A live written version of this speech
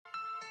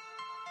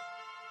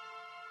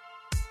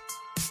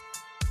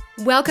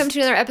Welcome to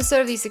another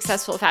episode of the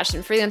Successful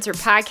Fashion Freelancer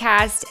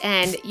podcast.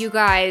 And you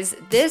guys,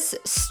 this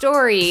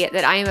story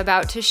that I am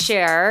about to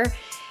share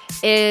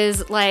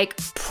is like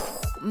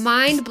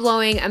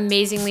mind-blowing,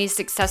 amazingly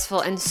successful,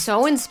 and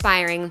so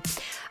inspiring.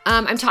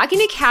 I'm talking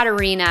to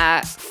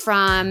Katerina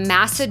from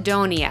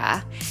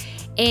Macedonia,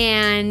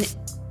 and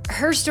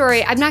her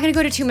story, I'm not going to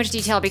go into too much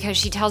detail because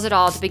she tells it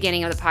all at the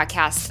beginning of the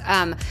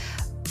podcast.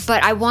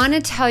 But I want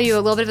to tell you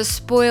a little bit of a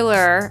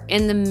spoiler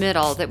in the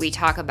middle that we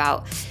talk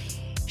about.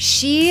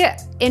 She,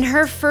 in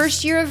her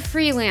first year of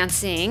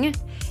freelancing,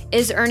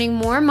 is earning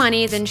more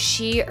money than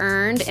she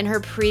earned in her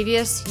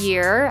previous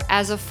year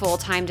as a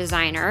full-time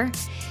designer.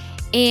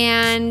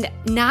 And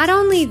not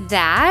only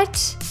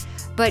that,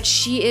 but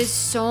she is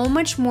so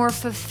much more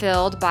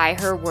fulfilled by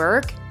her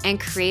work and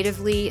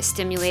creatively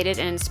stimulated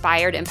and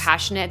inspired and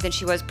passionate than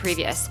she was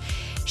previous.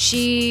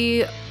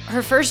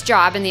 Her first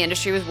job in the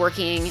industry was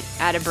working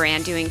at a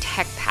brand doing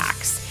tech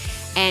packs.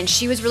 And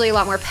she was really a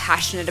lot more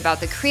passionate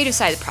about the creative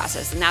side of the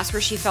process. And that's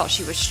where she felt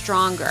she was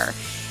stronger.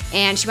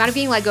 And she wound up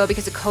being let go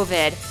because of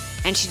COVID.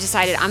 And she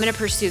decided, I'm going to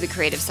pursue the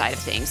creative side of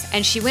things.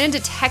 And she went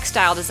into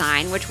textile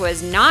design, which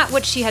was not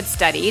what she had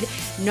studied,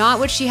 not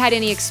what she had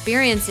any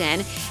experience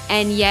in.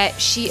 And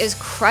yet she is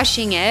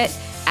crushing it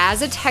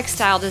as a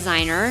textile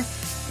designer,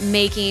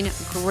 making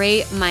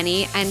great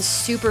money and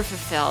super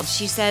fulfilled.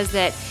 She says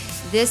that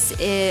this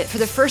is, for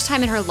the first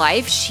time in her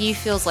life, she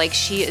feels like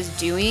she is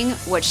doing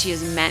what she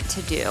is meant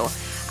to do.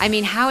 I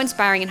mean, how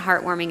inspiring and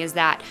heartwarming is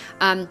that?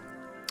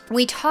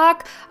 We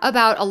talk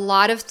about a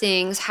lot of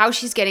things, how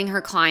she's getting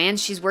her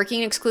clients. She's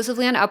working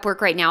exclusively on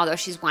Upwork right now, though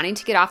she's wanting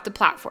to get off the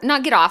platform.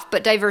 Not get off,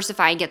 but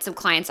diversify and get some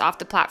clients off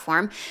the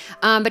platform.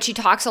 But she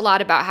talks a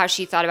lot about how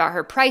she thought about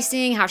her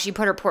pricing, how she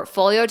put her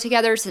portfolio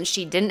together since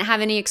she didn't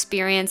have any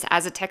experience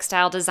as a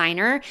textile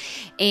designer,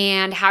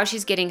 and how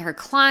she's getting her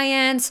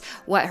clients,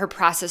 what her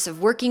process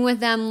of working with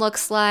them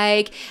looks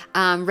like,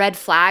 red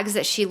flags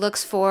that she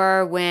looks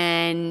for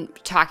when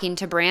talking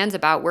to brands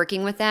about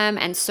working with them,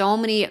 and so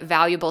many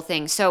valuable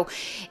things. So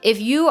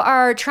if you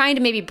are trying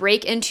to maybe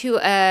break into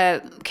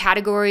a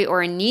category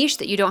or a niche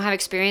that you don't have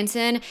experience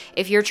in,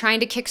 if you're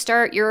trying to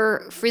kickstart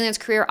your freelance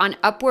career on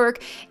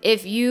Upwork,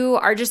 if you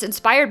are just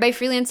inspired by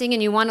freelancing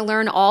and you want to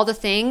learn all the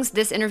things,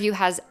 this interview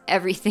has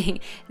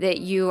everything that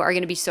you are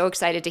going to be so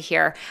excited to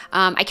hear.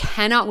 I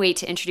cannot wait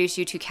to introduce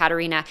you to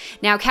Katerina.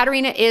 Now,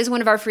 Katerina is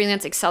one of our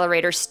Freelance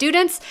Accelerator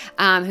students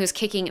who's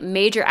kicking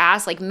major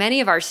ass like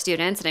many of our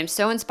students, and I'm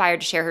so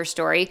inspired to share her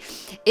story.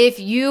 If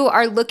you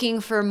are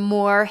looking for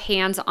more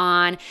hands-on,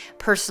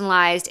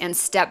 personalized, and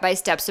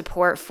step-by-step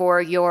support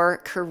for your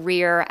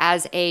career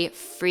as a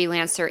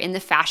freelancer in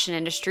the fashion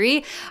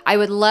industry, I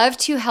would love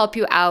to help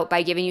you out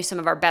by giving you some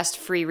of our best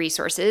free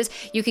resources.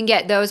 You can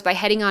get those by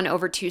heading on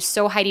over to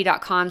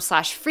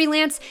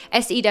sewheidi.com/freelance,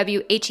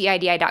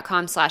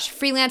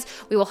 SEWHEIDI.com/freelance.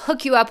 We will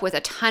hook you up with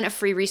a ton of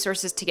free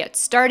resources to get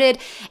started.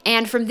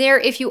 And from there,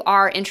 if you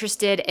are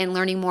interested in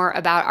learning more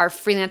about our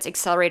Freelance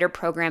Accelerator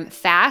program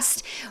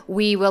fast,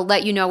 we will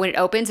let you know when it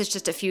opens. It's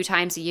just a few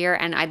times a year,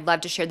 and I'd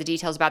love to share the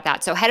details about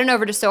that. So head on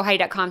over to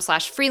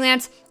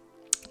sewheidi.com/freelance,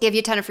 give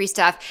you a ton of free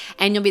stuff,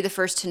 and you'll be the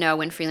first to know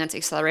when Freelance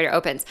Accelerator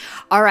opens.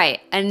 All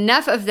right,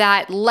 enough of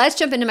that. Let's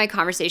jump into my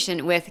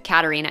conversation with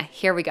Katerina.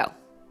 Here we go.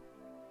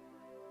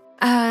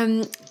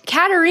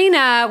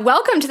 Katerina,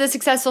 welcome to the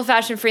Successful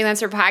Fashion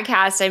Freelancer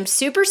podcast. I'm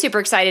super, super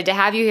excited to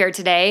have you here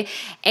today.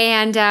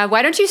 And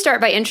why don't you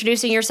start by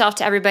introducing yourself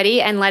to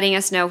everybody and letting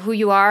us know who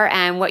you are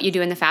and what you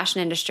do in the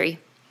fashion industry.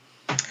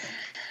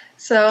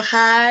 So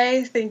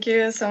hi, thank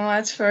you so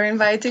much for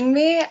inviting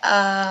me.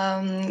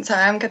 So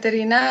I'm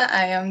Katerina.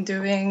 I am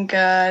doing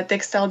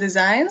textile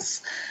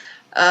designs,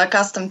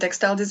 custom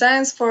textile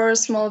designs for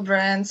small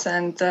brands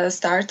and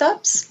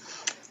startups.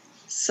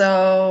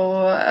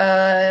 So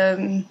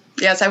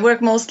yes, I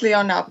work mostly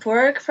on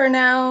Upwork for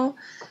now.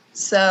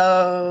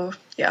 So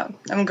yeah,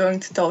 I'm going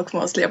to talk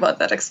mostly about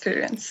that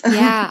experience.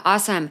 Yeah,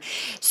 awesome.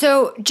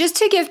 So just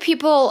to give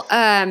people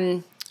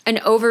an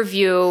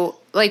overview,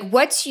 like,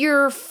 what's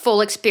your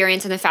full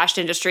experience in the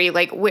fashion industry?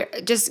 Like,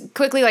 just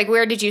quickly, like,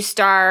 where did you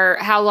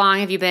start? How long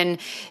have you been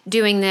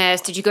doing this?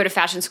 Did you go to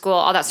fashion school?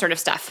 All that sort of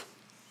stuff.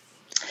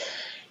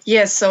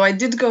 Yes, so I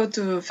did go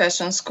to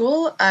fashion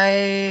school.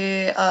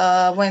 I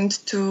went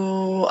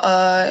to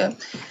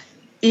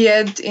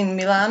Outearned in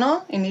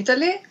Milano, in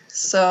Italy.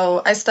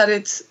 So I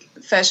studied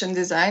fashion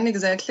design,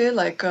 exactly,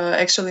 like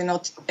actually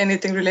not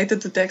anything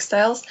related to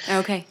textiles.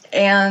 Okay.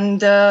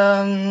 And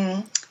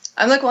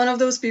I'm like one of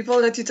those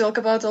people that you talk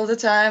about all the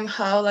time,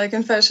 how like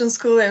in fashion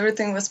school,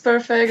 everything was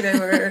perfect. They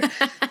were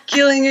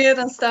killing it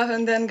and stuff,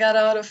 and then got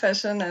out of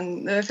fashion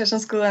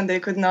school and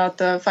they could not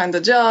find a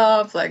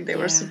job. Like they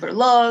were super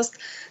lost.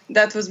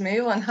 That was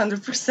me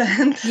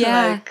 100%.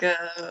 Yeah.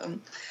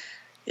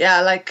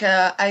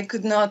 I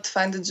could not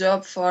find a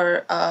job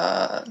for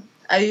a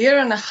year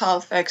and a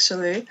half,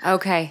 actually.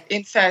 Okay.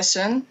 In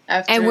fashion.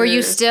 And were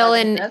you still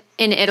in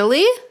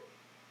Italy?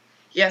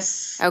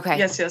 Yes. Okay.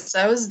 Yes.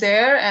 I was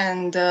there,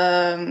 and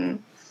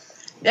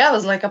yeah, I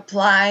was like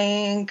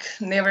applying,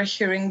 never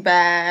hearing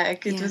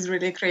back. It was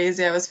really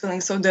crazy. I was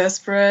feeling so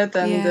desperate,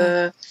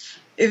 and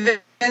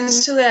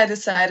eventually I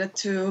decided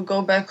to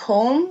go back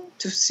home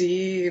to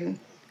see.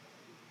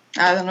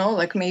 I don't know,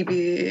 like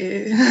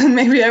maybe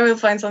maybe I will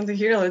find something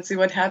here. Let's see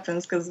what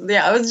happens. Because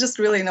I was just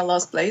really in a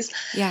lost place.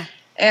 Yeah.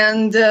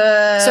 And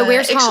so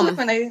where's actually,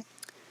 home?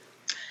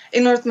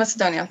 In North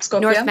Macedonia,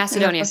 Skopje. North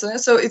Macedonia.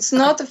 So it's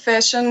not a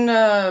fashion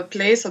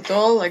place at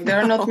all. Like there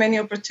are not many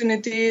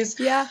opportunities.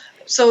 Yeah.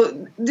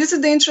 So this is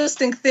the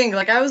interesting thing.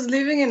 Like I was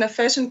living in a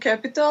fashion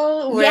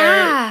capital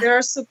where there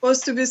are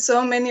supposed to be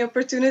so many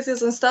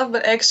opportunities and stuff,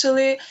 but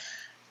actually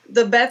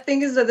the bad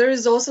thing is that there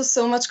is also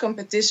so much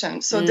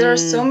competition. So there are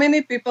so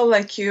many people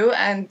like you,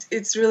 and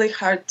it's really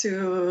hard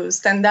to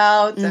stand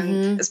out,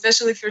 and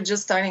especially if you're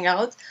just starting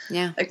out.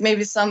 Yeah. Like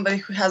maybe somebody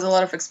who has a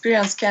lot of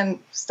experience can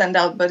stand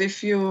out, but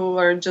if you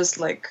are just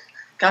like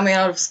coming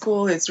out of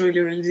school, it's really,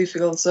 really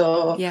difficult.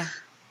 So yeah.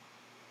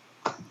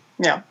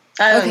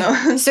 I don't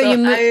know. So you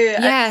moved.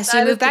 So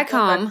you moved back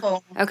home.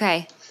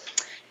 Okay.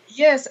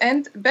 Yes,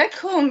 and back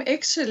home,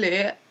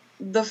 actually,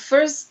 the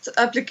first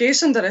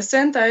application that I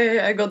sent,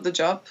 I got the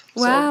job.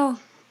 Wow. So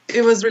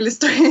it was really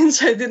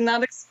strange. I did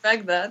not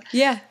expect that.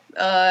 Yeah.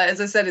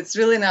 As I said, it's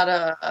really not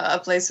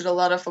a place with a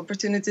lot of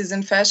opportunities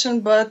in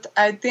fashion, but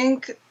I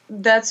think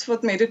that's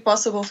what made it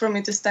possible for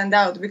me to stand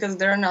out, because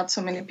there are not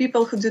so many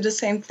people who do the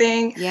same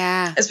thing.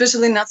 Yeah.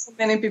 Especially not so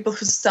many people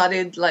who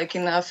studied like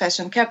in a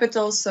fashion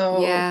capital.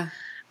 So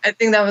I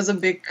think that was a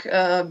big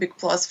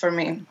plus for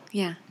me.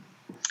 Yeah.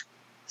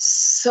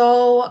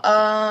 So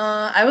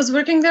I was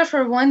working there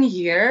for 1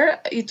 year.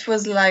 It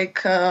was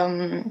like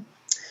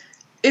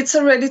it's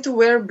a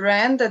ready-to-wear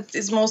brand that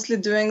is mostly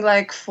doing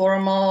like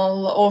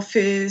formal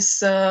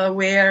office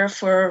wear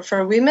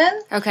for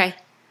women. Okay.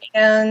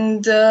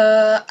 And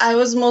I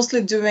was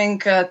mostly doing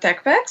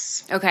tech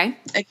packs. Okay.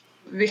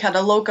 We had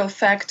a local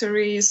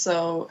factory,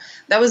 so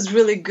that was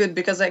really good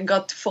because I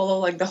got to follow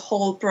like the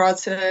whole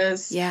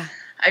process. Yeah.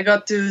 I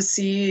got to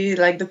see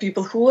like the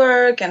people who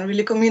work and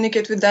really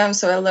communicate with them.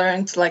 So I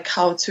learned like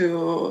how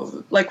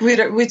to like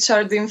which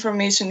are the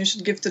information you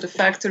should give to the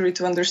factory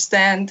to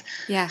understand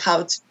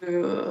how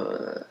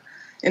to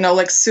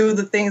like sew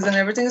the things and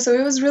everything. So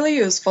it was really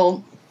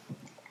useful.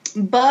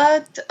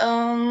 But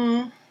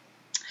I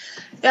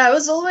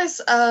was always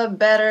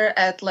better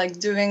at like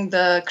doing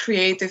the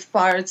creative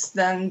parts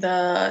than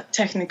the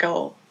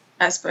technical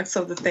aspects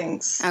of the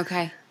things.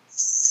 Okay.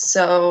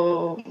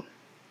 So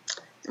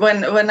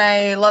when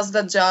I lost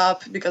that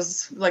job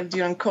because like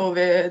during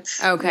COVID,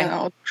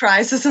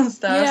 crisis and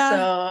stuff.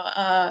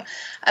 So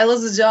I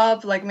lost the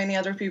job like many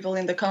other people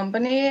in the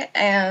company,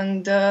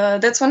 and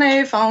that's when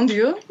I found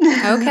you.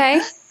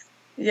 Okay.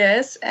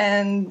 Yes,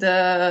 and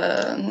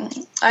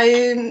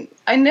I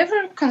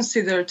never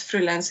considered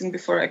freelancing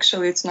before.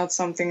 Actually, it's not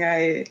something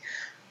I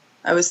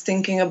was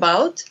thinking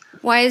about.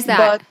 Why is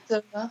that?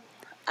 But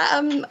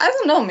I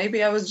don't know.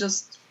 Maybe I was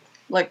just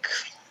like,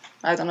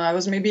 I don't know, I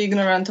was maybe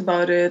ignorant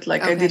about it.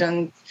 Like I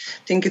didn't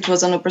think it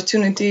was an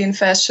opportunity in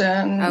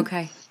fashion.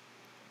 Okay.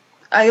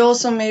 I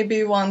also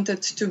maybe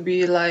wanted to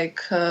be like,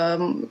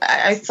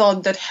 I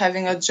thought that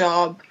having a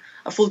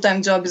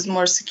full-time job is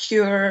more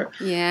secure.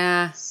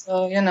 Yeah.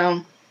 So,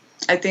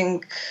 I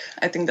think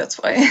that's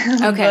why.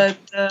 Okay.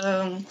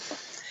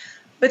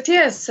 But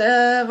yes,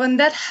 when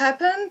that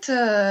happened,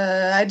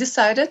 I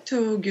decided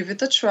to give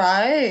it a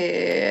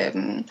try.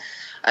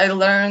 I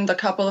learned a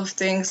couple of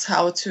things,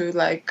 how to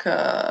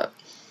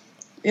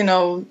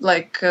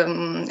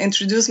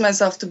introduce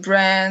myself to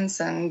brands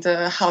and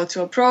how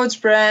to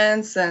approach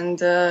brands.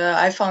 And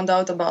I found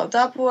out about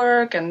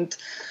Upwork and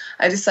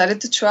I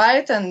decided to try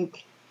it. And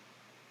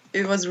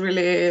it was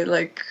really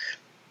like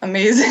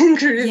amazing,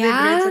 really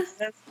great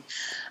success.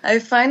 I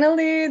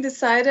finally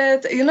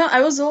decided,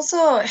 I was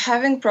also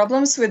having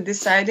problems with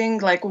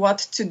deciding like what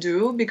to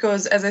do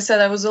because, as I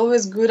said, I was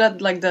always good at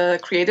like the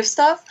creative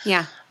stuff.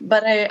 Yeah.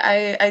 But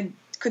I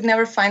could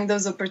never find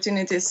those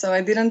opportunities, so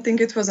I didn't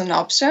think it was an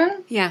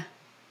option. Yeah.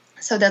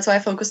 So that's why I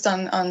focused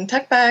on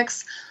tech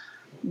packs.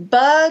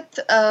 But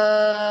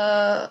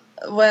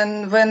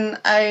when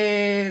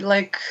I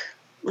like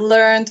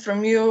learned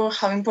from you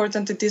how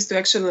important it is to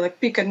actually like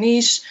pick a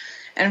niche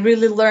and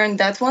really learn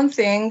that one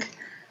thing,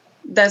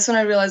 that's when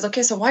I realized,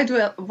 okay, so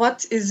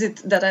what is it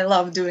that I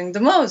love doing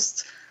the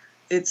most?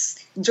 It's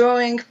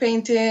drawing,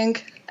 painting,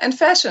 and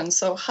fashion.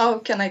 So how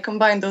can I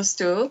combine those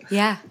two?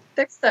 Yeah.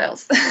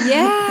 Textiles.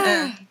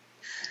 Yeah.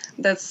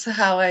 That's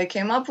how I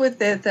came up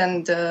with it.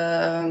 And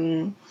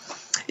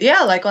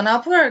like on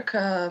Upwork,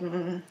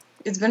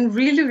 it's been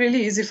really,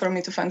 really easy for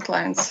me to find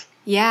clients.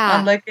 Yeah.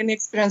 Unlike any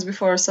experience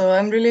before. So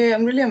I'm really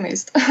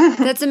amazed.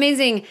 That's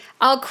amazing.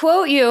 I'll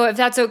quote you if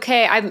that's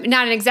okay. I'm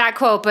not an exact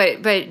quote,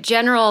 but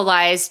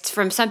generalized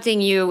from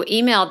something you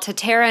emailed to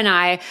Tara and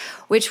I,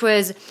 which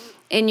was,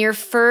 in your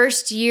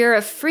first year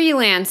of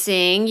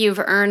freelancing, you've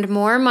earned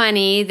more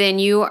money than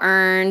you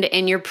earned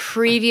in your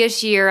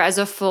previous year as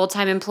a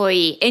full-time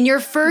employee. In your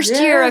first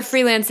year of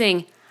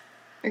freelancing.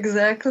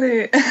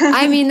 Exactly.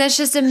 I mean, that's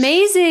just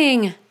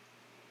amazing.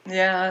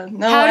 Yeah,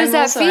 no, How does I'm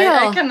that also, I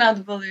feel?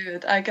 cannot believe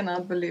it. I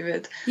cannot believe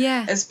it.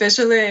 Yeah.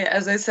 Especially,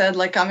 as I said,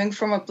 like coming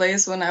from a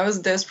place when I was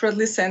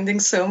desperately sending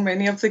so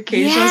many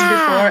applications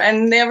before Yeah.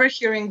 and never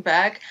hearing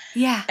back.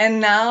 Yeah. And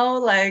now,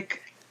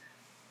 like,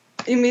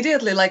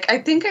 immediately, like, I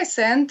think I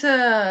sent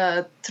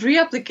 3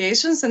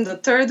 applications, and the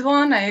third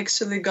one, I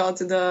actually got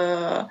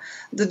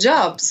the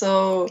job.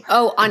 So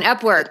Oh, on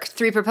Upwork,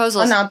 3 on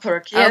proposals.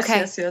 Upwork, yes, Okay.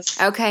 yes,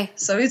 yes. Okay.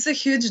 So it's a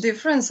huge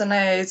difference, and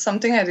it's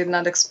something I did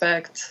not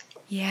expect.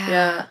 Yeah.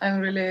 Yeah, I'm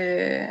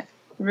really,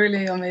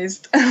 really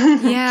amazed.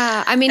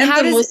 Yeah. I mean, And how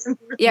the does, most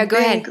yeah, important go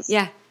thing, ahead.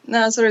 Yeah.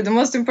 no, sorry, the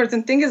most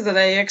important thing is that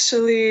I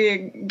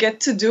actually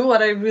get to do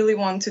what I really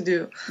want to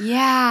do.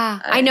 Yeah.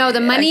 I know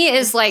the money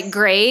is like It's,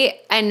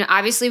 great. And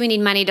obviously we need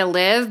money to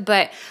live.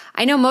 But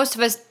I know most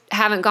of us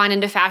haven't gone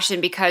into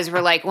fashion because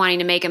we're like wanting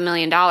to make $1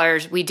 million.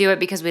 We do it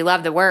because we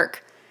love the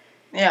work.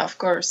 yeah, of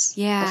course, of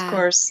Yeah.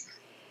 course.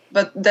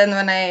 But then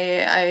when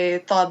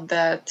I thought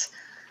that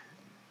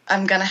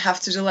I'm gonna have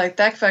to do like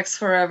tech facts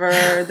forever,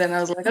 then I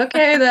was like,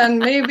 okay, then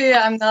maybe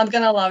I'm not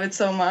gonna love it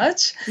so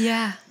much.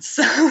 Yeah.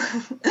 So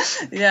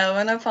yeah,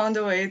 when I found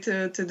a way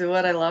to do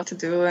what I love to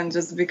do and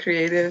just be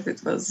creative,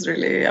 it was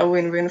really a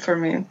win-win for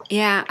me.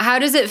 Yeah. How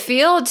does it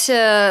feel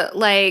to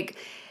like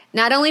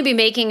not only be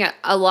making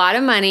a lot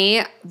of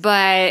money,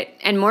 but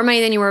and more money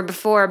than you were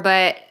before,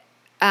 but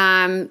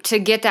to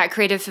get that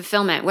creative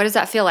fulfillment? What does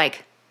that feel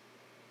like?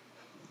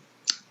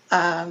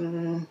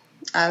 Um,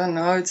 I don't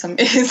know, it's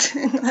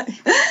amazing. Like,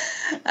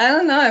 I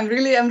don't know. I'm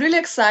really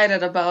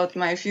excited about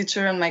my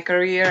future and my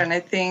career, and I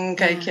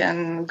think I Yeah.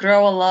 can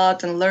grow a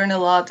lot and learn a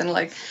lot. And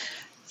like,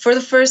 for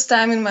the first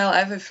time in my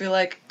life, I feel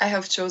like I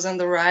have chosen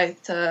the right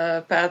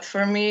path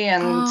for me,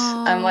 and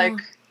I'm like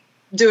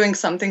Oh, doing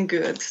something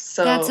good. that's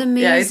So yeah, it's a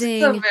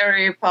amazing.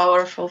 very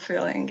powerful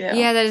feeling. Yeah.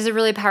 Yeah, that is a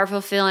really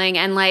powerful feeling.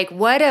 And like,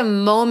 what a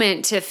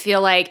moment to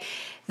feel like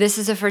this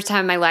is the first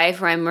time in my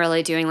life where I'm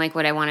really doing like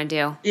what I want to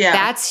do. Yeah.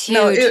 That's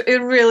No, huge.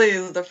 it really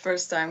is the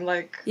first time.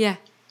 Like, Yeah.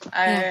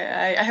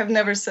 Yeah. I have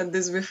never said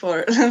this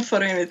before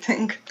for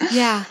anything.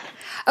 Yeah.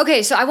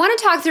 Okay, so I want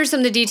to talk through some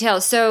of the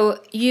details. So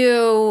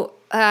you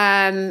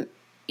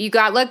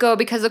got let go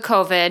because of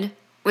COVID.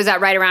 Was that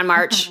right around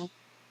March?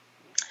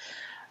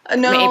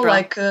 No, April?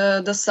 like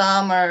the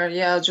summer,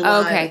 yeah, Oh, July, I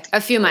okay. think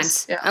A few it was.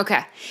 months. Yeah.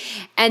 Okay.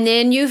 And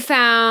then you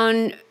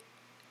found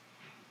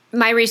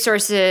my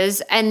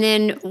resources. And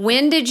then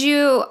when did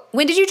you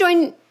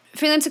join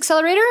Freelance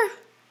Accelerator?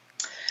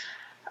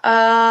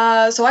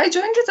 So I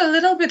joined it a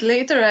little bit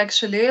later,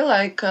 actually.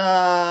 Like,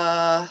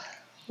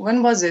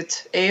 when was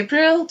it?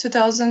 April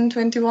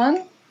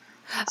 2021.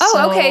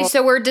 Oh, okay. So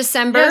So we're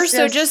December. yes,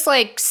 So yes, just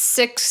like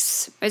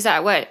 6, is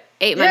that what?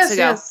 8 months yes,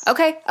 ago. yes,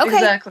 Okay. Okay.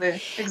 exactly,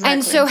 And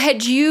exactly. so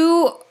had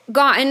you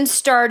gotten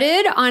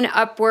started on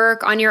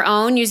Upwork on your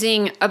own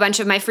using a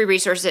bunch of my free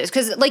resources?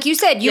 Because like you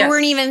said, you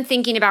weren't Yes, even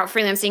thinking about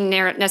freelancing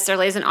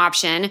necessarily as an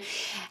option.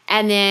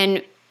 And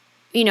then,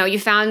 you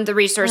found the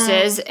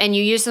resources and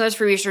you used some of those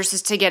free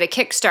resources to get a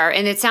kickstart.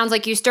 And it sounds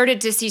like you started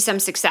to see some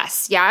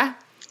success. Yeah?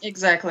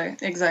 exactly,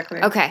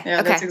 exactly. Okay.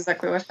 Yeah, that's Okay.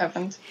 exactly what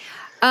happened.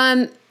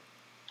 Um,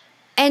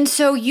 And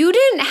so you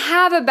didn't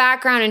have a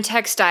background in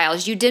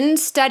textiles. You didn't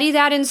study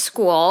that in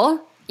school.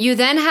 You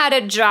then had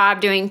a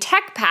job doing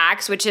tech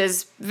packs, which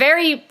is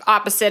very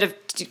opposite of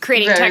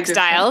creating Very different.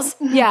 textiles.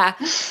 Yeah.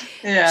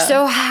 Yeah.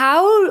 So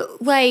how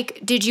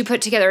did you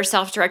put together a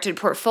self-directed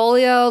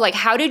portfolio? Like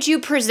how did you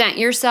present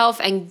yourself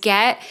and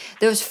get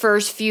those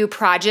first few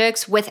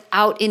projects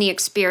without any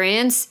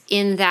experience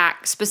in that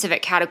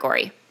specific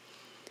category?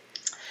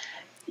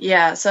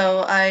 Yeah,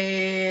 so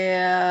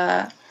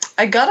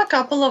I got a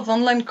couple of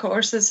online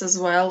courses as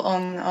well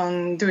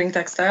on doing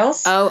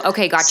textiles. Oh,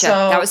 okay, gotcha.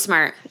 That So was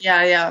smart.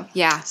 yeah, yeah.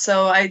 Yeah.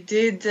 So I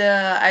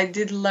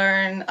did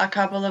learn a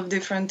couple of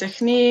different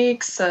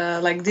techniques,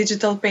 like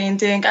digital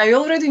painting. I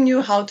already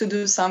knew how to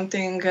do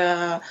something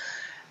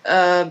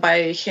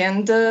by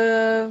hand,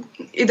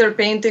 either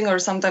painting or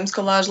sometimes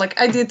collage. Like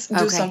I did do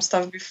Okay. some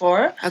stuff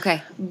before, Okay.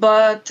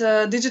 but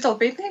digital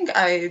painting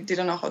I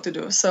didn't know how to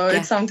do. So Yeah.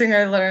 it's something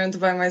I learned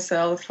by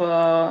myself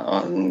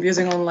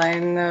using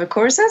online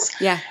courses.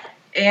 Yeah.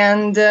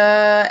 And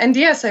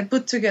yes, I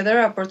put together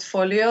a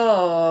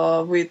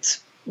portfolio with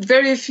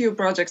very few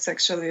projects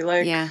actually.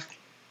 Like Yeah.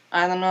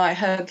 I don't know, I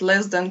had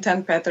less than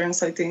 10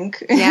 patterns, I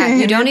think. Yeah,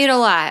 you in don't it. need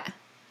a lot.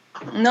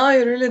 No,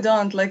 you really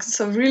don't. Like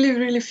so, really,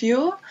 really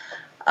few.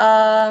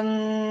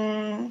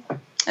 Um,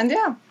 and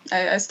yeah,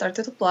 I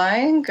started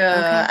applying.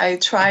 Okay. I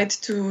tried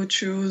to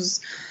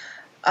choose.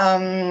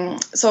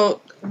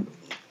 So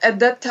at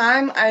that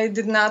time, I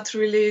did not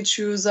really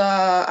choose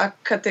a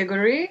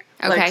category,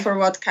 like Okay. for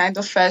what kind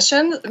of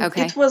fashion.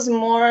 Okay. It was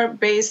more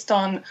based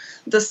on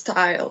the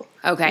style,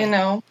 you Okay.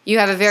 know? You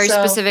have a very So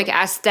specific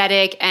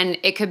aesthetic, and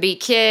it could be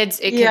kids,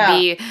 it could yeah,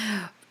 be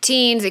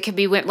teens, it could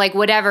be like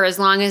whatever, as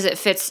long as it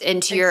fits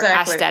into your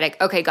exactly. aesthetic.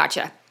 Okay,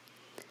 gotcha.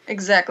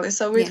 Exactly.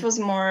 So it Yeah. was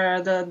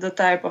more the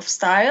type of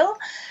style.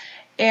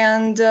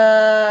 And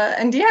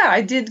yeah,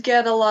 I did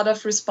get a lot of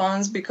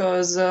response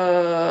because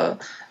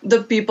the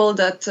people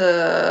that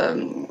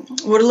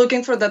were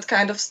looking for that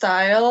kind of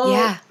style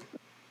Yeah.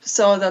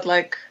 saw that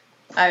like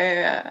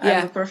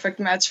I'm a perfect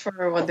match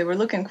for what they were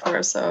looking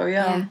for. So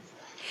yeah.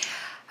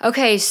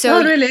 Okay,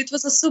 so no, really, it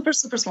was a super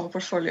super small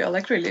portfolio.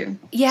 Like really,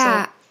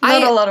 yeah, so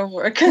not a lot of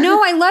work.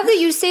 No, I love that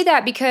you say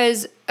that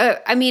because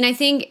I mean, I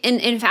think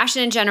in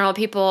fashion in general,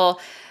 people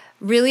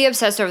really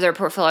obsess over their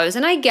portfolios,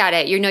 and I get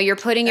it. You know, you're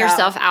putting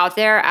yourself out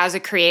there as a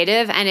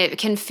creative, and it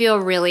can feel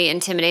really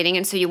intimidating,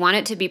 and so you want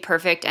it to be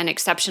perfect and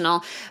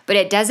exceptional, but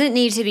it doesn't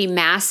need to be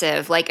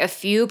massive. Like a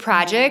few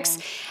projects.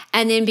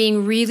 And then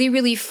being really,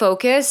 really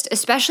focused,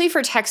 especially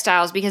for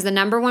textiles, because the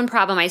number one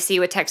problem I see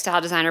with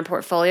textile designer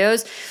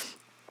portfolios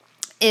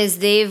is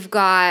they've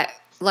got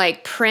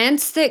like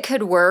prints that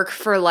could work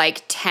for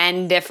like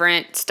 10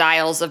 different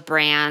styles of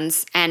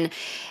brands. And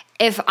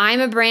if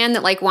I'm a brand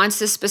that like wants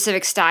this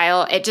specific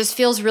style, it just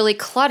feels really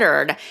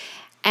cluttered.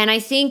 And I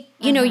think,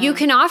 you know, you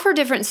can offer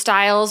different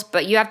styles,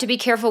 but you have to be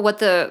careful what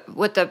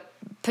the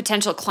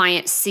potential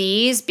client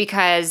sees,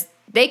 because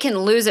they can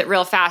lose it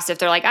real fast if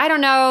they're like, I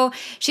don't know,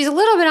 she's a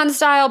little bit on the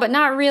style, but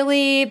not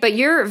really. But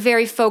you're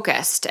very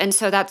focused. And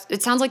so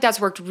it sounds like that's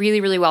worked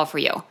really, really well for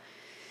you.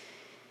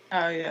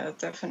 Oh, yeah,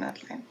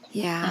 definitely.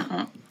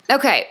 Yeah.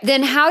 Okay.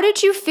 Then how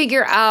did you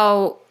figure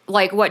out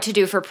like what to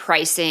do for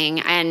pricing?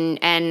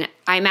 And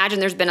I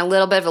imagine there's been a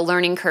little bit of a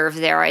learning curve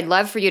there. I'd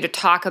love for you to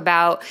talk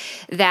about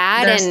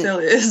that. There still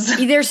is.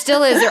 There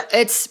still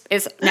is.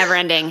 It's never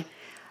ending.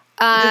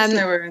 It's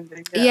never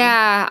ending.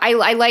 Yeah.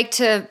 I like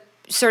to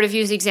sort of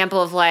use the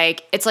example of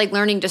like, it's like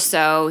learning to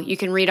sew. You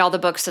can read all the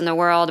books in the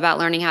world about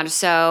learning how to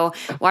sew,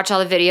 watch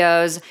all the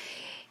videos.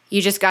 You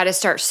just got to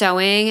start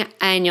sewing,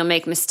 and you'll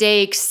make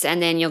mistakes,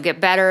 and then you'll get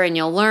better and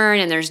you'll learn,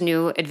 and there's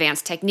new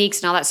advanced techniques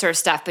and all that sort of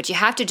stuff, but you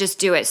have to just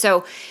do it.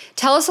 So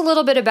tell us a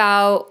little bit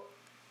about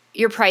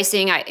your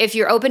pricing. If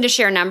you're open to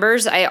share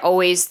numbers, I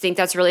always think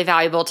that's really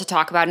valuable to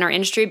talk about in our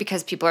industry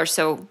because people are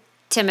so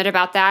timid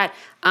about that.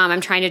 I'm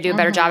trying to do a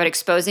better job at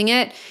exposing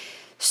it.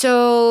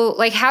 So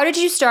like, how did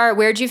you start?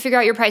 Where did you figure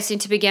out your pricing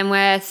to begin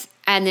with?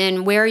 And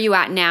then where are you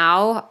at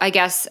now? I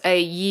guess a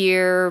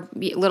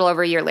little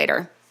over a year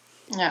later.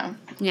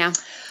 Yeah.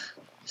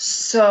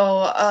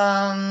 So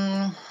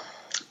I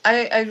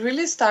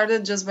really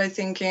started just by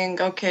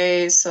thinking,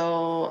 okay,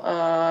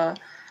 so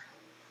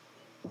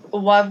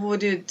what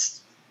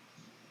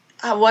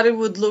it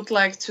would look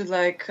like to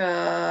like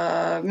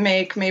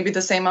make maybe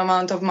the same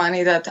amount of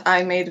money that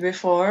I made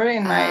before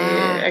in my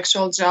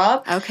actual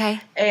job.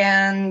 Okay.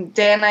 And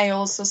then I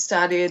also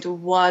studied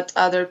what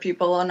other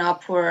people on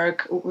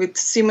Upwork with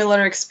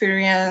similar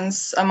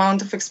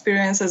amount of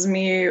experience as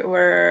me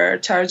were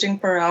charging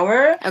per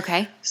hour.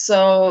 Okay.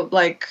 So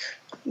like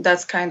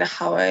that's kind of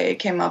how I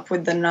came up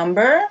with the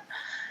number.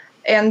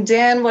 And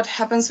then what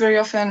happens very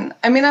often,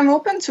 I mean, I'm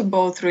open to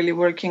both really,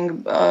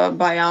 working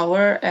by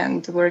hour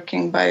and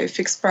working by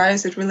fixed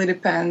price. It really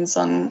depends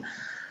on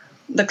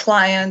the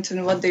client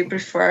and what they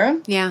prefer.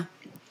 Yeah.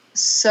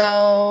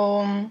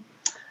 So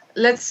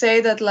let's say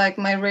that like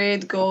my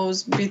rate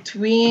goes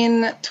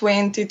between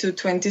 20 to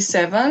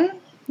 27,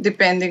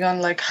 depending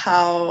on like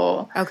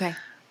how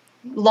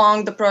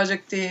long the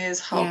project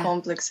is, how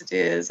complex it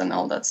is, and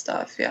all that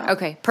stuff. Yeah.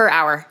 Okay. Per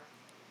hour.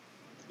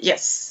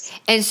 Yes.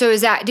 And so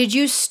did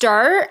you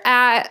start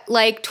at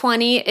like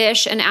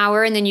 20-ish an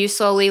hour and then you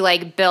slowly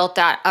like built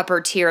that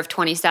upper tier of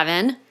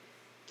 27?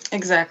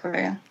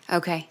 Exactly.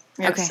 Okay.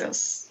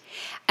 Yes.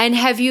 And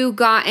have you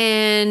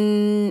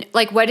gotten,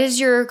 like, what is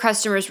your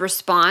customer's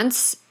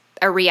response,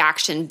 a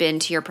reaction been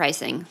to your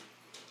pricing?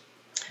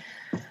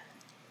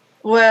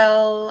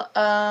 Well,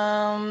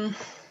 I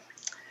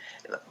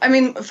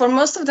mean, for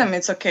most of them,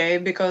 it's okay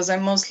because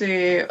I'm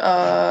mostly,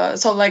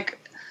 so like,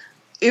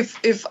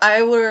 if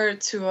I were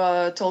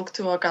to talk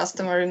to a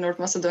customer in North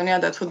Macedonia,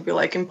 that would be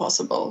like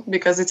impossible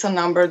because it's a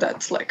number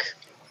that's like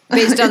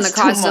based on the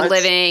cost of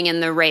living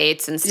and the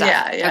rates and stuff.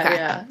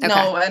 Yeah. Okay.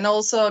 No, and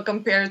also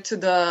compared to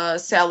the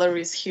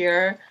salaries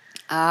here,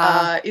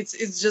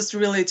 it's just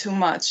really too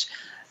much.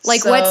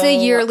 Like, what's a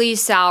yearly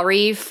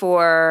salary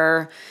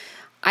for,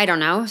 I don't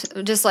know,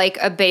 just like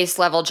a base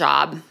level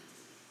job?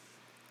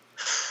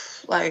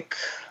 Like,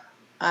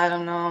 I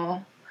don't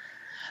know.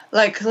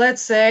 Like,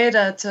 let's say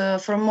that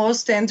for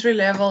most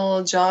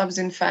entry-level jobs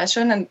in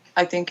fashion, and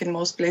I think in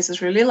most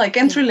places really, like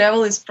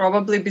entry-level is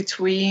probably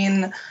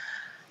between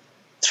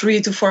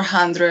 300 to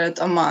 400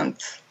 a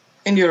month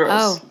in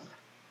euros.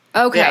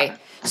 Oh, okay. Yeah.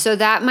 So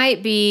that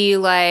might be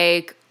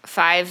like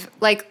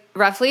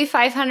roughly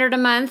 500 a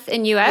month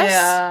in US?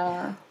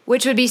 Yeah.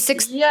 Which would be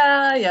six.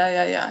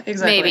 Yeah.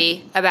 Exactly.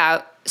 Maybe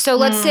about. So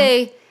let's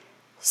say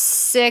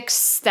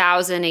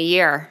 6,000 a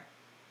year.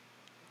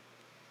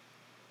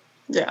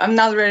 Yeah, I'm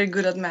not very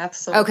good at math.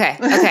 So. Okay.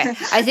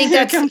 I think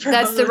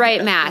that's the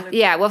right math.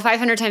 Yeah, well,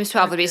 500 times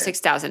 12 would be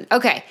 6,000.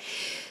 Okay.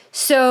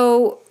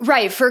 So,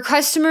 right, for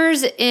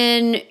customers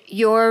in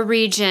your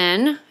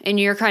region, in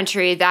your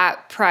country,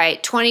 that price,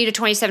 $20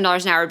 to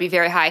 $27 an hour would be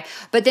very high.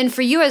 But then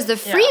for you as the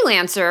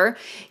freelancer,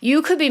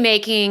 you could be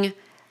making,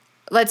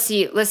 let's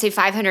say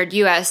 500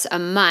 US a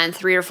month,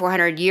 300 or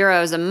 400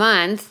 euros a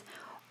month,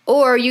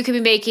 or you could be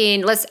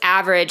making, let's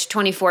average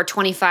 $24,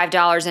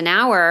 $25 an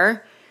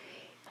hour.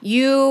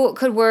 you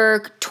could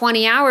work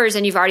 20 hours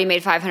and you've already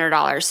made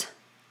 $500.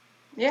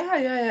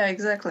 Yeah,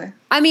 exactly.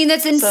 I mean,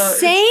 that's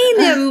insane.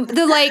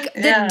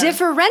 The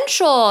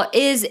differential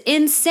is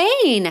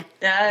insane.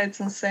 Yeah, it's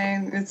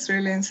insane. It's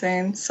really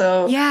insane.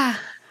 So yeah.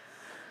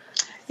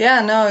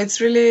 Yeah, no,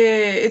 it's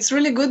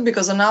really good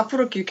because on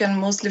Upwork you can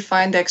mostly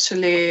find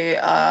actually,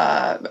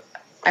 I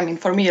mean,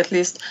 for me at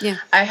least,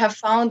 I have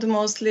found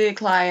mostly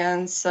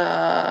clients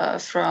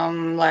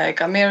from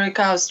like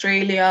America,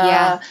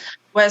 Australia,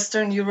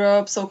 Western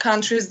Europe, so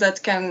countries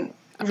that can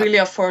really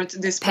afford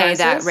these prices.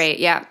 Pay that rate,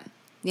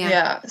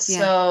 Yeah.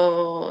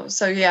 So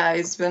yeah,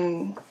 it's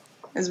been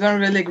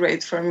really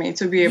great for me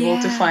to be able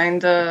to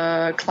find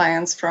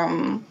clients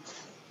from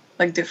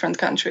like different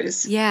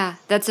countries. Yeah,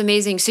 that's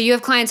amazing. So you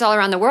have clients all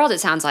around the world,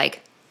 it sounds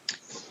like.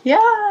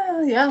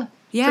 Yeah,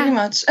 pretty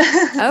much.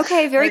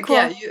 Okay, very cool.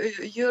 Yeah,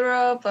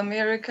 Europe,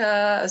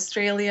 America,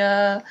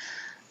 Australia.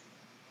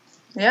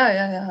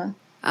 Yeah.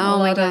 Oh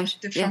my gosh.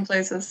 Different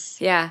places.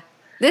 Yeah.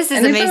 This is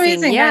amazing. It's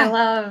amazing.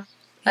 Yeah.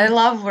 I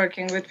love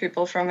working with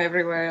people from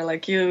everywhere.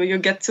 Like you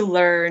get to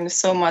learn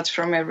so much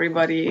from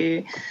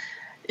everybody.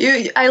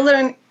 I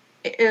learn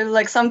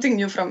like something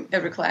new from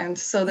every client,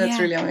 so that's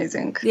really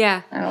amazing.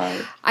 Yeah, I love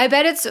it. I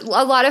bet it's a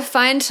lot of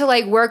fun to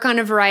like work on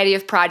a variety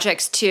of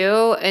projects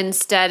too.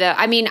 Instead of,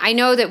 I mean, I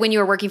know that when you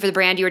were working for the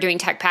brand, you were doing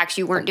tech packs,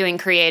 you weren't doing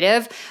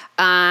creative,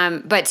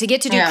 but to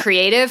get to do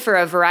creative for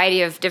a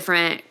variety of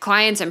different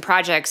clients and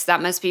projects,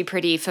 that must be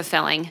pretty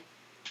fulfilling.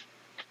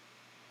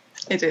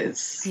 It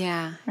is.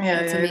 Yeah,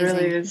 it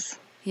really is.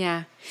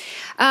 Yeah.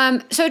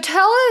 So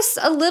tell us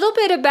a little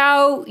bit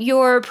about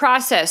your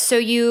process. So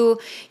you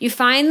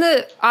find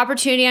the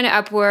opportunity on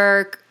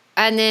Upwork,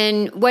 and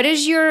then what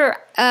does your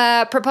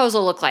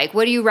proposal look like?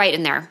 What do you write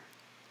in there?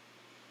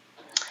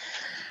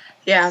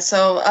 Yeah.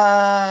 So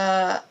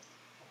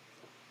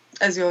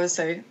as you always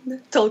say,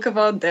 talk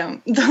about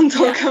them. Don't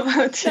talk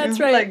about you. That's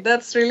right. Like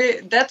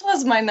that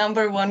was my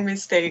number one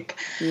mistake.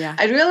 Yeah.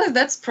 I realized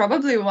that's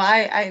probably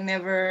why I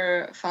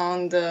never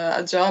found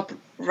a job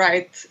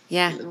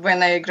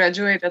when I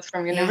graduated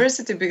from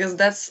university, because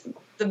that's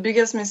the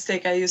biggest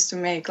mistake I used to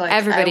make. Like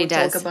everybody I would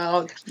does. talk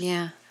about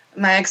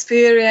my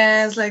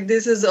experience, like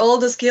this is all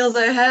the skills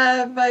I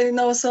have. I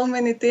know so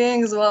many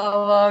things.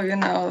 Wow, you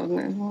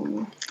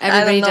know.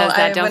 Everybody does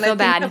that. Don't feel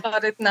bad. When I think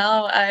about it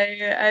now,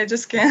 I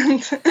just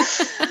can't.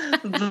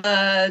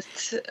 But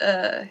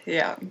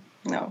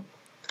no.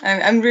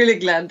 I'm really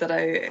glad that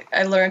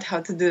I learned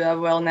how to do that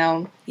well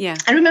now. Yeah.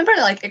 I remember,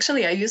 like,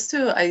 actually, I used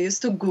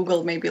to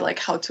Google maybe like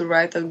how to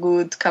write a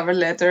good cover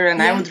letter,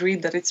 and I would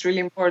read that it's really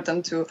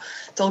important to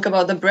talk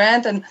about the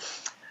brand. And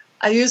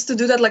I used to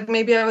do that, like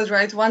maybe I would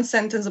write one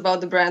sentence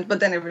about the brand, but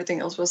then everything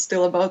else was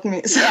still about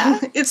me. So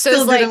it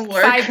still didn't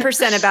work.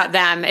 5% about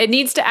them. It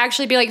needs to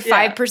actually be like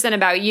 5%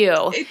 about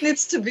you. It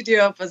needs to be the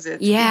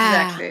opposite.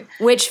 Yeah. Exactly.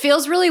 Which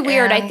feels really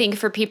weird, I think,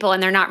 for people,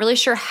 and they're not really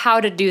sure how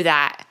to do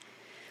that.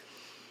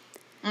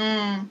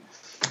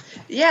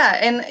 Yeah,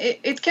 and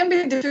it can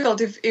be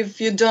difficult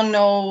if you don't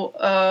know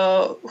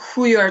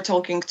who you are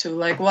talking to,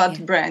 like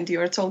what brand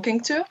you are talking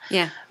to.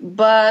 Yeah.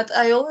 But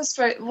I always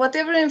try,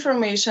 whatever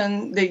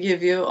information they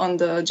give you on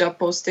the job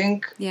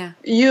posting,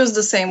 use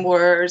the same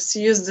words,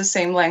 use the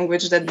same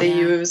language that they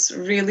use.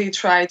 Really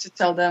try to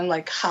tell them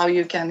like how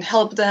you can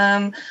help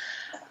them.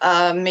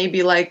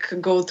 Maybe like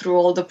go through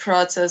all the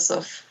process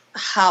of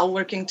how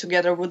working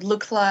together would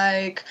look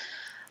like.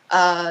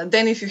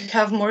 Then if you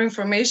have more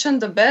information,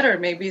 the better.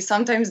 Maybe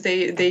sometimes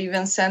they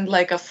even send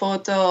like a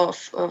photo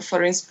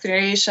for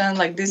inspiration,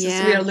 like this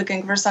is, we are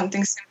looking for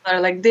something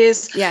similar like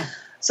this. Yeah.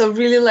 So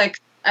really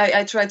like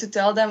I try to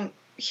tell them,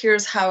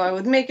 here's how I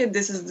would make it.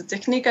 This is the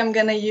technique I'm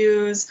going to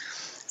use.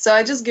 So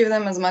I just give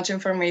them as much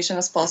information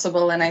as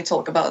possible, and I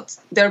talk about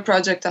their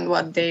project and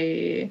what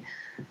they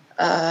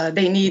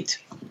need.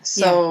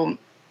 So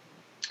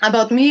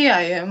about me,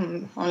 I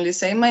am only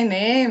saying my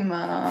name.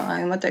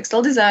 I'm a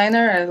textile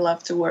designer. I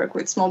love to work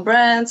with small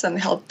brands and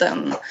help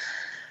them,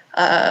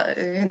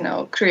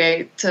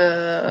 create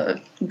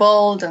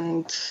bold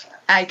and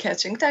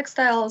eye-catching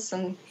textiles.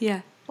 And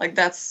like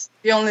that's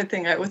the only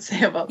thing I would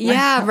say about myself.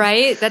 Yeah,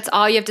 right? That's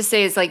all you have to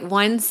say is like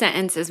one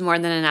sentence is more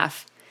than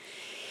enough.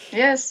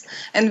 Yes.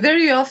 And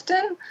very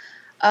often,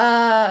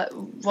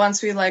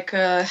 once we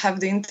have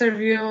the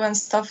interview and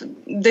stuff,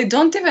 they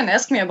don't even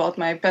ask me about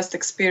my past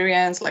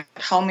experience, like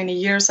how many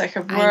years I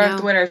have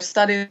worked, where I've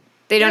studied.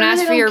 They don't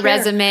ask for your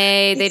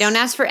resume. They don't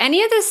ask for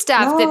any of this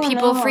stuff that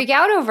people freak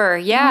out over.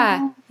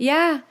 Yeah.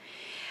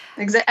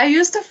 Exactly. I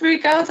used to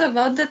freak out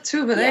about that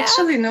too, but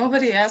actually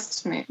nobody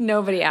asks me.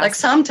 Nobody asks. Like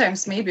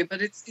sometimes maybe,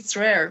 but it's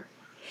rare.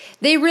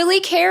 They really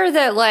care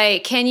that,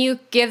 like, can you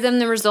give them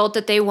the result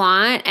that they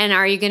want, and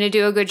are you going to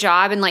do a good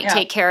job and, like,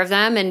 take care of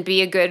them and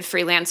be a good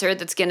freelancer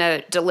that's going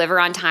to deliver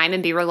on time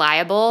and be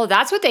reliable?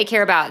 That's what they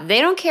care about.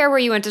 They don't care where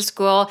you went to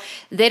school.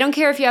 They don't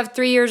care if you have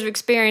 3 years of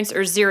experience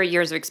or 0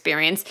 years of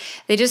experience.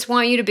 They just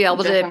want you to be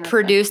able to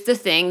produce the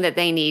thing that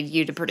they need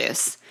you to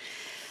produce.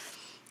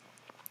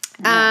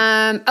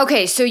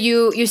 Okay, so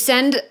you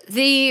send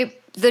the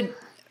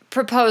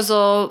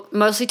proposal,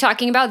 mostly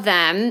talking about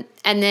them,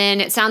 and then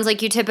it sounds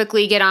like you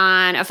typically get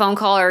on a phone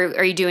call, or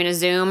are you doing a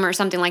Zoom or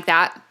something like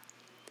that?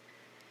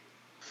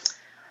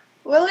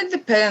 Well, it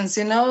depends.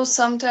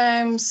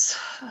 Sometimes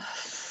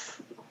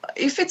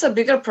if it's a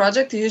bigger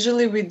project,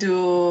 usually we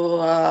do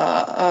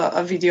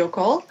a video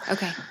call.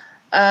 Okay.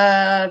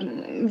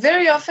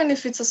 Very often,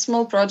 if it's a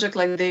small project,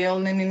 like they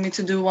only need me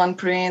to do one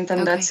print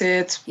and that's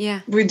it.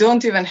 Yeah. We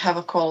don't even have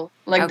a call.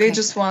 Like they Okay.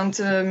 just want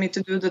me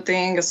to do the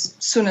thing as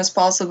soon as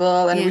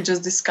possible, and Yeah. we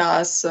just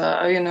discuss.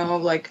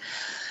 Like,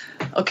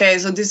 okay,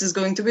 so this is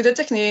going to be the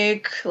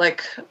technique.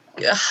 Like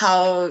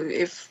how,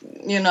 if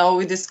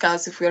we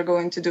discuss if we are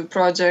going to do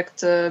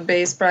project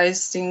based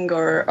pricing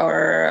or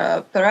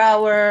per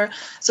hour.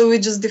 So we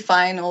just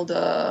define all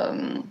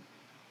the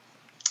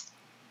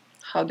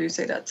how do you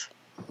say that?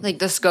 Like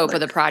the scope of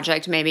the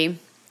project, maybe.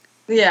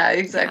 Yeah,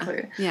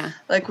 exactly. Yeah.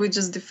 Like we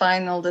just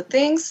define all the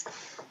things,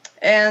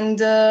 and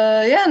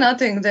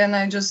nothing. Then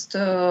I just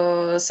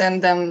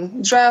send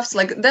them drafts.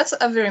 Like that's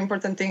a very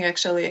important thing,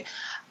 actually.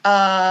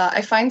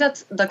 I find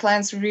that the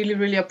clients really,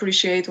 really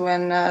appreciate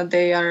when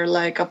they are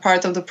like a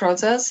part of the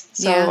process.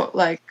 So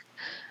like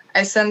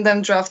I send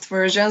them draft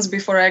versions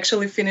before I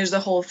actually finish the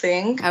whole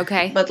thing.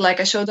 Okay. But like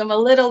I show them a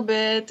little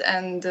bit,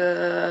 and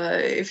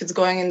if it's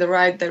going in the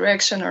right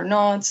direction or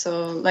not.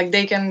 So like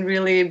they can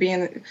really be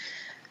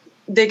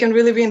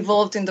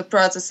involved in the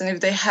process, and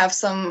if they have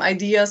some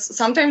ideas,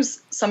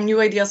 sometimes some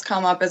new ideas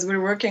come up as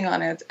we're working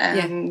on it,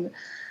 and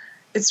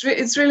it's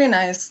really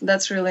nice.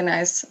 That's really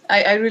nice.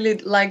 I really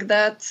like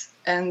that,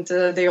 and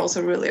they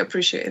also really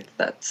appreciate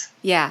that.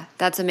 Yeah,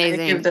 that's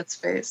amazing. I give that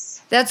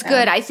space. That's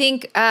good. I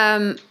think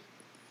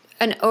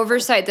an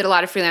oversight that a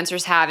lot of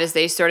freelancers have is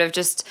they sort of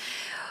just,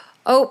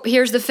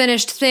 here's the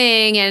finished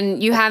thing,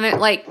 and you haven't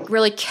like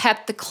really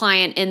kept the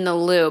client in the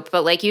loop.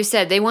 But like you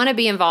said, they want to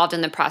be involved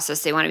in the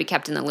process. They want to be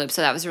kept in the loop.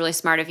 So that was really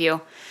smart of you.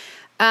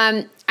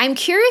 I'm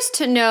curious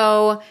to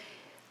know,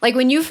 like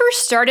when you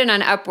first started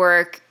on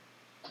Upwork,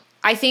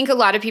 I think a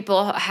lot of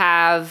people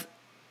have,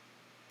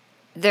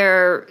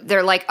 they're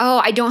like,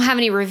 I don't have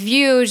any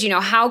reviews.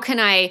 How can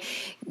I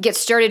get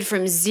started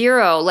from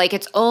zero? Like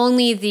it's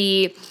only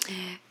the,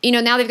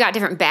 now they've got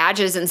different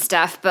badges and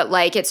stuff, but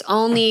like it's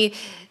only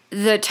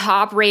the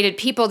top rated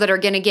people that are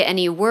going to get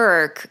any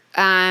work.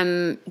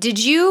 Were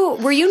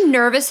you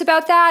nervous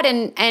about that?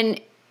 And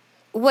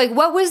like,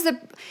 what was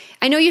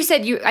I know you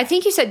said I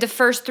think you said the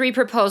first 3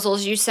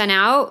 proposals you sent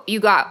out, you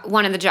got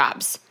one of the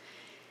jobs.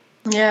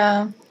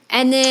 Yeah.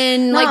 And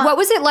then what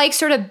was it like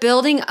sort of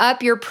building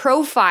up your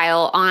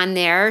profile on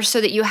there so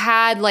that you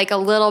had like a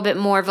little bit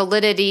more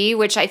validity,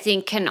 which I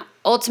think can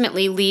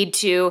ultimately lead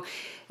to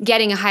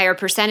getting a higher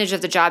percentage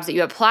of the jobs that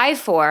you apply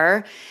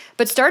for.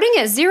 But starting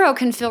at 0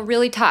 can feel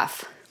really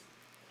tough.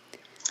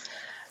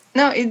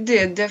 No, it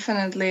did,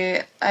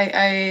 definitely.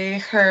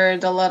 I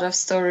heard a lot of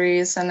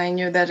stories, and I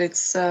knew that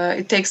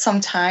it takes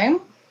some time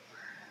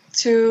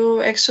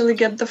to actually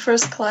get the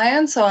first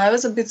client. So I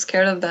was a bit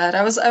scared of that.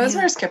 I was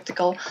very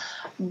skeptical.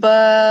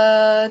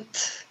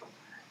 But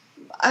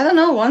I don't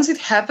know, once it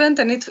happened,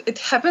 and it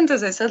happened,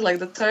 as I said, like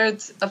the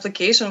 3rd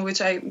application,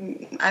 which I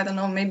don't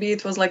know, maybe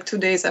it was like 2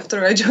 days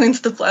after I joined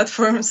the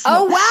platform. So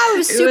oh, wow, it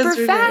was super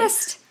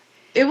fast.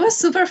 It was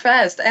super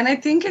fast. And I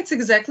think it's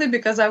exactly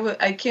because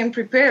I came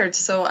prepared.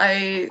 So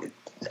I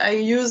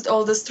used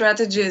all the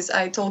strategies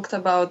I talked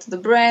about the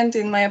brand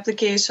in my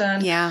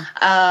application. Yeah.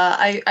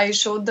 I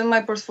showed them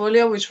my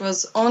portfolio, which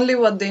was only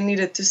what they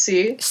needed to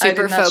see.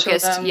 Super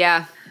focused,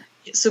 yeah.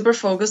 Super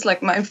focused.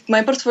 Like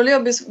my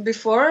portfolio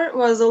before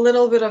was a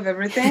little bit of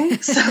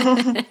everything.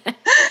 So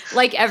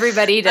like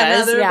everybody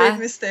does. Another big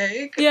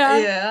mistake. Yeah.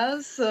 Yeah.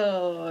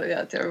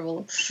 So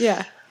terrible.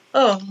 Yeah.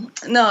 Oh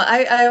no,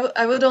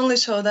 I would only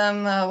show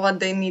them what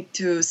they need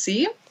to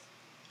see,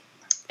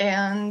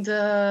 and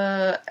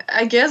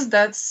I guess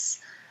that's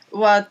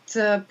what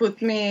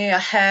put me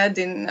ahead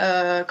in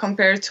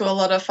compared to a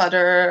lot of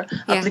other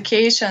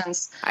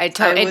applications. It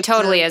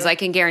totally is. I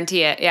can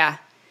guarantee it. Yeah.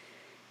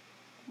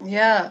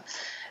 Yeah,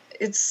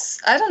 it's,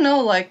 I don't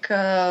know, like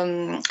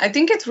I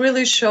think it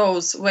really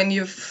shows when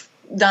you've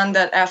done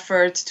that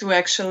effort to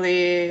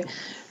actually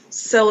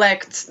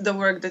select the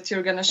work that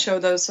you're going to show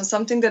them. So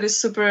something that is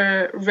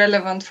super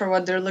relevant for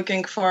what they're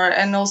looking for,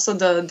 and also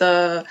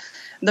the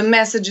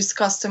message is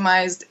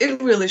customized.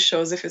 It really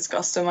shows if it's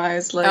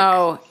customized.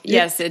 Like,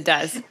 yes, it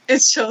does.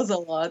 It shows a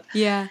lot.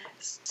 Yeah.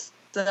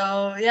 So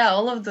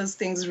all of those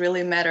things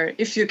really matter.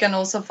 If you can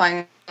also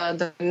find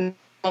the name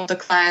of the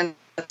client,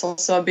 that's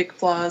also a big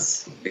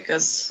plus,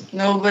 because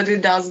nobody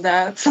does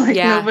that. Like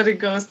nobody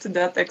goes to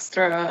that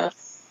extra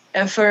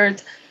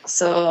effort.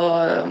 So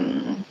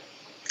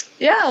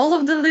all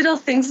of the little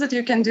things that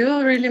you can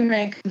do really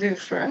make a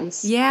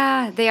difference.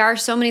 Yeah, they are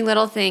so many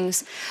little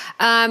things.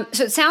 So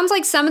it sounds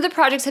like some of the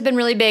projects have been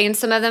really big and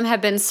some of them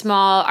have been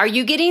small. Are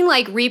you getting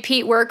like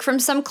repeat work from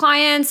some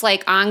clients,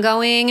 like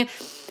ongoing?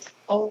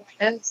 Oh,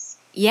 yes.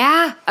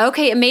 Yeah.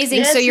 Okay.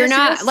 Amazing. So Yes, you're yes,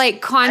 not yes.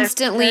 like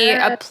constantly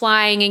I've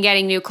applying and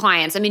getting new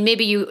clients. I mean,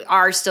 maybe you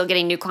are still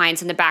getting new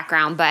clients in the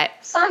background, but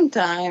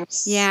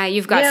Sometimes. yeah,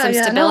 you've got Yeah, some yeah.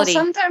 No, stability.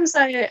 sometimes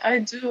I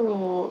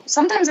do.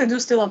 Sometimes I do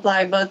still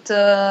apply, but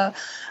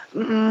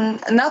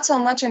not so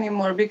much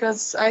anymore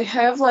because I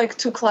have like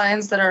two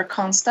clients that are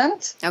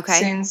constant Okay.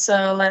 since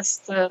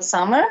last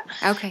summer,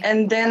 Okay.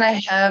 and then I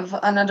have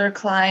another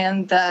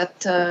client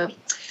that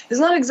is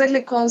not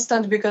exactly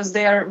constant because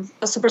they are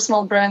a super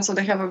small brand, so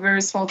they have a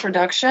very small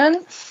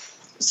production.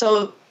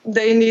 So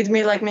they need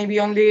me like maybe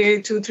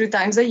only 2-3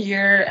 times a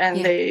year, and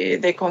Yeah.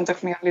 they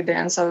contact me only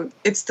then, so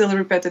it's still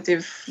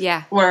repetitive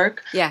Yeah.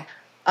 work. Yeah.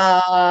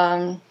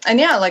 And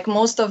yeah, like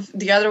most of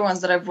the other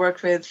ones that I've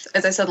worked with,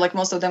 as I said, like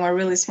most of them are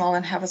really small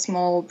and have a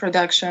small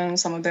production.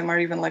 Some of them are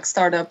even like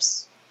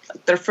startups,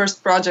 like their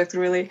first project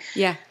really.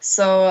 Yeah.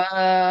 So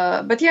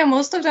but yeah,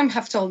 most of them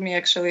have told me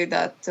actually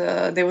that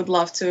they would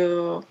love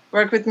to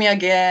work with me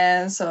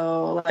again.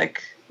 So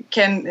like,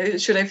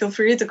 should I feel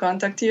free to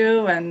contact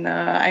you when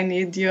I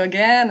need you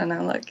again? And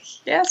I'm like,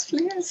 yes,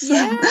 please.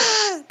 Yeah.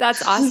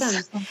 That's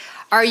awesome.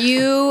 Are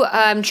you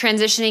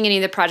transitioning any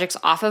of the projects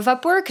off of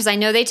Upwork? Because I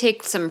know they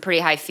take some pretty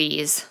high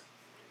fees.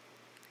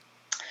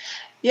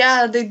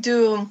 Yeah, they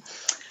do.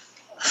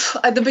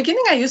 At the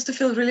beginning, I used to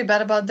feel really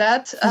bad about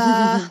that.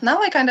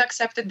 Now I kind of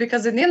accept it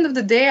because at the end of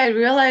the day, I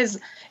realize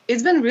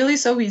it's been really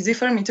so easy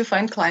for me to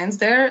find clients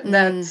there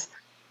that,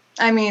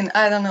 I mean,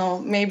 I don't know,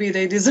 maybe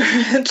they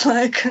deserve it.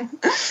 Like,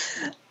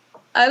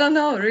 I don't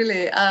know,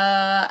 really.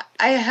 I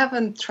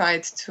haven't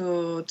tried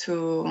to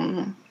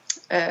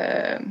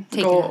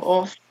Take go it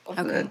off. off,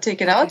 Okay.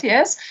 take it Okay. out.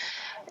 Yes.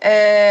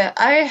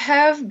 I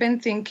have been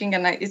thinking,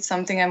 and it's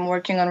something I'm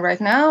working on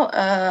right now.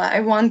 I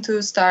want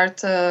to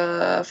start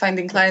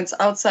finding clients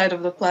outside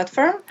of the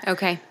platform.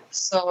 Okay.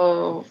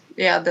 So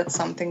yeah, that's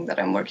something that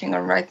I'm working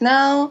on right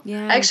now. I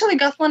Yeah. actually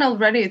got one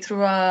already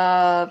through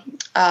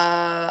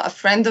a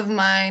friend of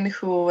mine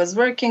who was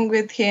working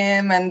with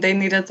him, and they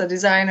needed a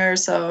designer,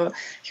 so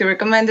he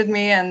recommended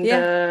me, and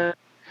Yeah.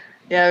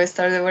 yeah, we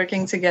started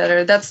working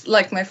together. That's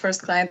like my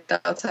first client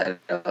outside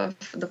of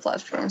the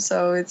platform,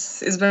 so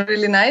it's been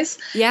really nice.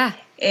 Yeah.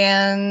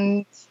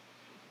 And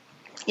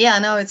yeah,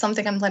 no, it's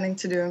something I'm planning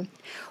to do.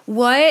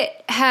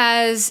 What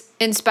has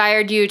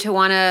inspired you to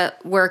want to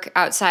work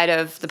outside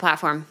of the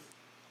platform?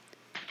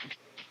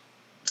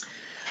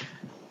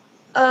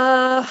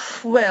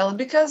 Well,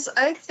 because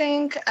I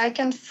think I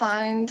can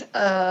find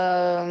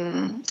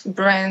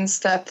brands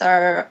that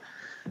are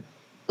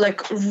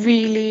like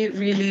really,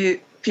 really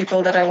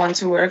people that I want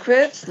to work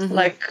with.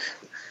 Like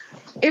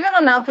even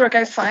on Upwork,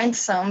 I find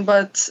some,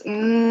 but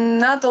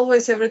not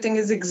always everything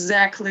is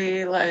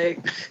exactly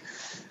like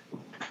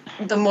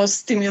the most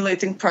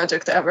stimulating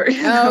project ever.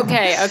 You know?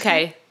 Okay.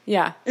 Okay.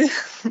 Yeah.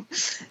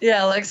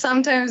 Yeah, like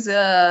sometimes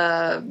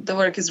the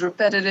work is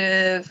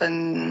repetitive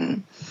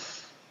and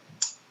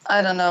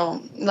I don't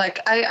know.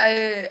 Like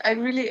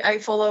I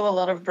follow a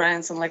lot of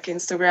brands on like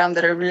Instagram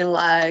that I really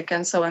like,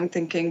 and so I'm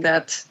thinking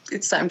that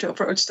it's time to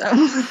approach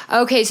them.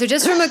 Okay, so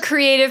just from a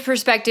creative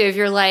perspective,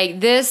 you're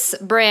like, this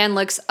brand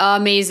looks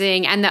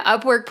amazing, and the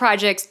Upwork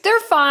projects, they're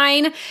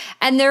fine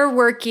and they're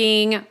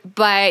working,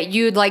 but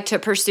you'd like to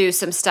pursue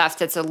some stuff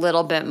that's a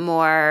little bit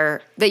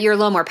more, that you're a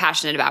little more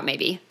passionate about,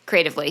 maybe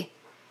creatively.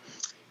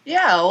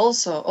 Yeah,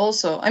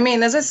 also. I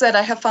mean, as I said,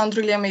 I have found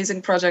really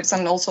amazing projects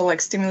and also like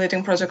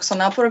stimulating projects on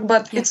Upwork,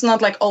 but Yeah. it's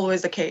not like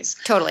always the case.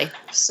 Totally.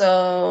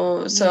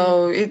 So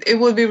it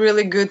would be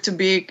really good to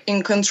be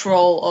in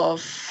control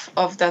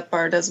of that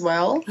part as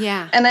well.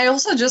 Yeah. And I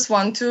also just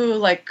want to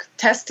like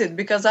test it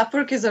because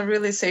Upwork is a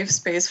really safe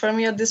space for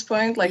me at this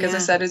point. Like as I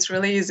Yeah. said, it's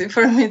really easy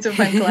for me to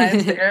find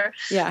clients there.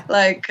 Yeah.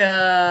 Like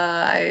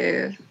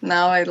I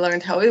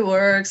learned how it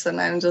works, and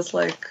I'm just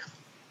like,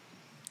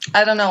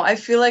 I don't know. I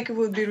feel like it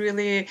would be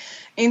really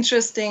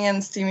interesting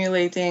and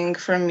stimulating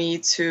for me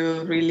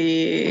to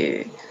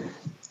really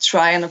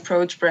try and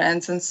approach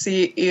brands and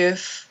see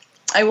if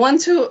I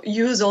want to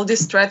use all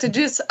these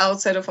strategies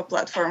outside of a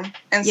platform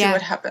and see Yeah.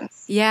 what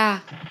happens. Yeah.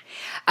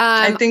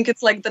 I think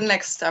it's like the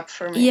next step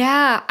for me.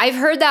 Yeah, I've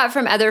heard that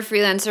from other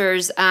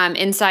freelancers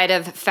inside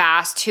of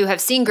Fast who have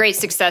seen great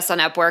success on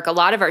Upwork. A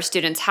lot of our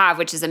students have,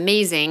 which is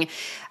amazing.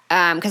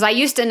 Because I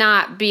used to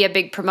not be a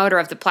big promoter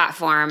of the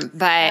platform,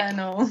 but I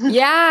know.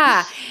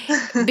 yeah,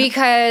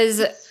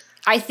 because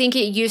I think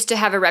it used to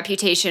have a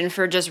reputation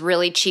for just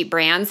really cheap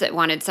brands that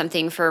wanted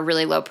something for a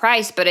really low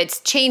price, but it's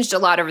changed a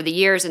lot over the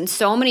years. And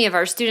so many of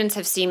our students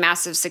have seen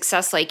massive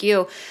success like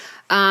you.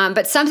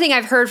 But something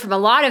I've heard from a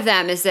lot of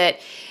them is that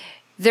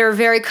they're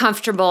very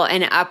comfortable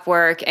in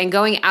Upwork, and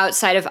going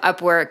outside of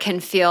Upwork can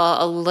feel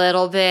a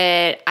little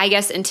bit, I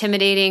guess,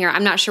 intimidating, or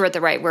I'm not sure what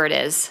the right word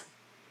is.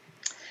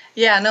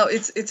 Yeah, no,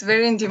 it's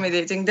very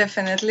intimidating,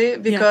 definitely,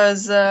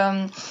 because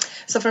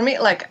so for me,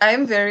 like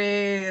I'm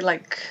very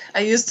like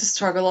I used to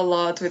struggle a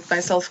lot with my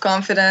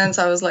self-confidence.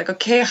 I was like,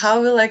 okay,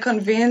 how will I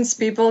convince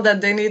people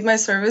that they need my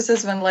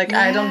services when like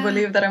I don't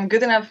believe that I'm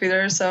good enough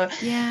either? So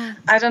Yeah.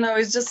 I don't know,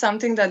 it's just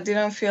something that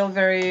didn't feel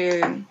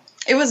very,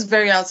 it was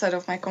very outside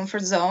of my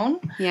comfort zone.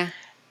 Yeah.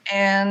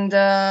 And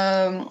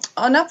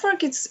on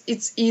Upwork,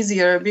 it's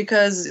easier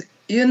because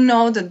you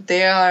know that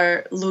they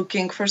are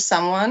looking for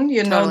someone.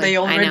 You know Totally. they I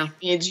know. already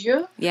need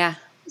you. Yeah.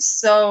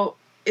 So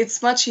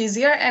it's much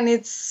easier, and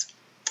it's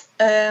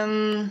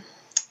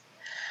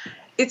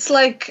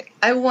like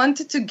I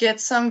wanted to get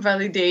some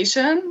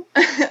validation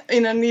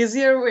in an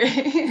easier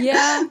way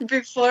Yeah.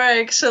 before I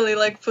actually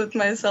like put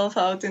myself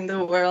out in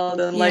the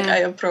world and like Yeah. I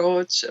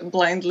approach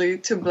blindly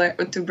to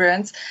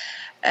brands.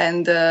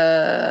 And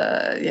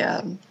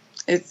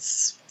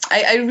it's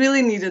I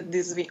really needed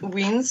these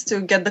wins to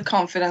get the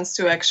confidence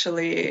to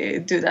actually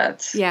do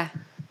that. Yeah.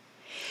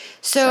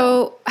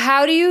 So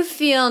how do you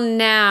feel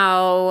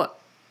now?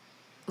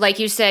 Like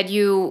you said,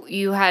 you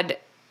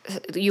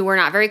were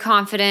not very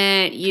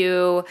confident.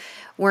 You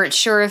weren't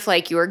sure if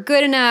like you were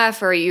good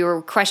enough, or you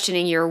were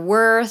questioning your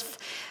worth.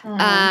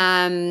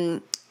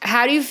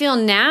 How do you feel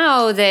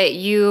now that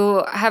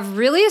you have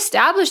really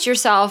established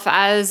yourself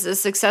as a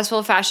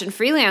successful fashion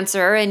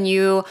freelancer and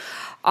you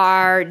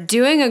are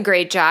doing a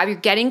great job? You're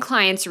getting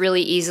clients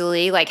really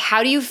easily. Like,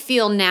 how do you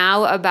feel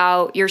now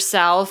about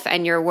yourself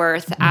and your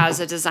worth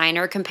as a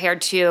designer compared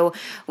to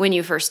when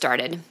you first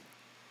started?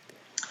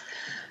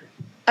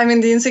 I mean,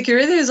 the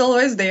insecurity is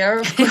always there,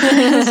 of course.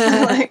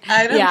 Like,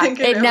 I don't think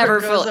it ever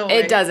goes away.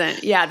 It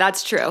doesn't. Yeah,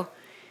 that's true.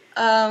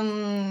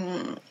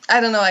 I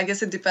don't know. I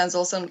guess it depends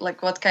also on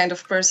like what kind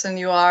of person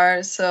you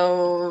are.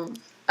 So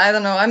I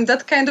don't know. I'm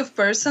that kind of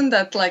person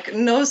that like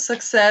no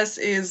success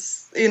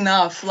is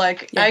enough.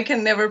 Like I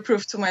can never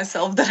prove to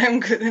myself that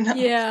I'm good enough.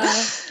 Yeah.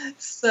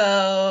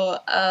 So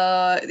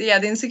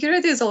the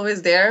insecurity is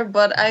always there.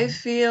 But I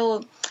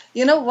feel,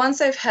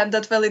 once I've had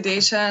that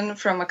validation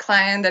from a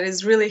client that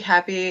is really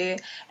happy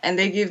and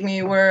they give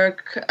me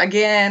work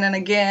again and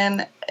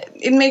again,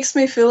 it makes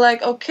me feel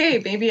like, okay,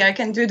 maybe I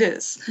can do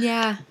this.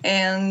 Yeah.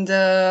 And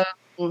that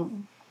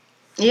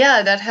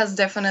has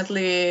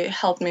definitely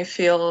helped me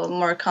feel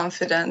more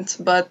confident.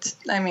 But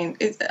I mean,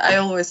 I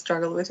always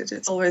struggle with it.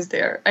 It's always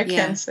there. I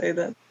can't say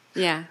that.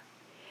 Yeah.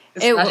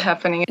 It's not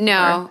happening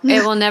anymore. No,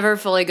 it will never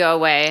fully go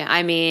away.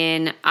 I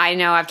mean, I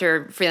know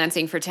after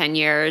freelancing for 10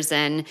 years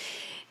and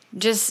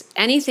just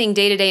anything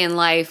day to day in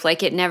life,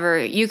 like it never,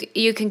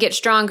 you can get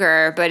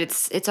stronger, but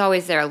it's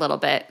always there a little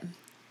bit.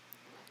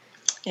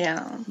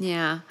 Yeah.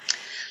 Yeah.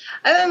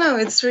 I don't know.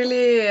 It's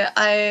really,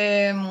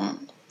 I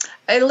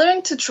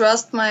learned to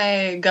trust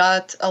my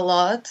gut a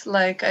lot.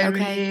 Like I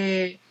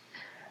really,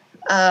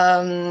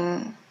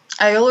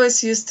 I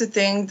always used to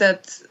think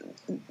that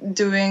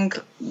doing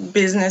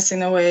business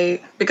in a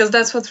way, because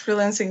that's what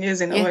freelancing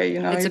is in a way,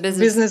 it's a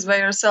business by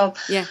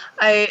yourself. Yeah.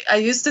 I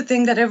used to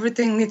think that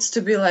everything needs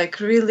to be like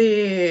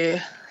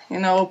really,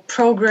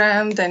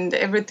 programmed, and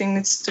everything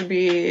needs to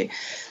be,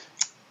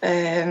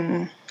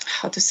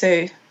 how to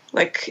say,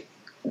 like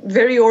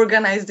very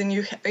organized in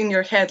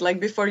your head, like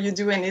before you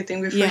do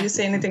anything, before you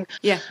say anything.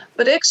 Yeah.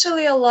 But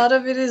actually a lot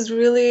of it is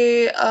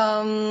really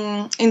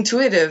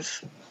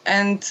intuitive,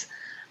 and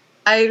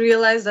I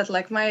realized that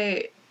like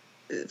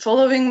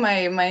following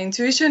my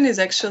intuition is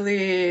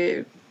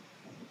actually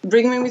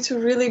bringing me to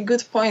really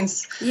good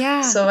points.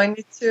 Yeah. So I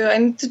need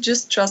to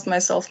just trust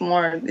myself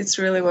more. It's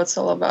really what it's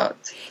all about.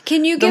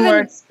 Can you give more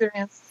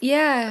experience?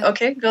 Yeah.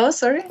 Okay, go.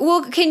 Sorry.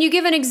 Well, can you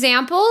give an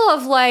example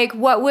of like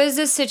what was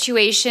a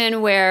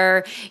situation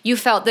where you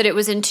felt that it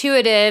was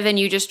intuitive and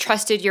you just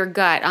trusted your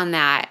gut on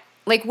that?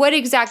 Like, what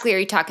exactly are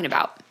you talking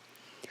about?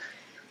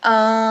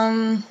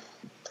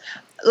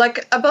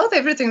 Like about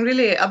everything,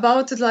 really,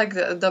 about like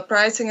the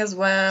pricing as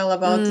well,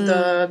 about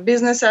the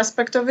business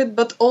aspect of it,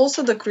 but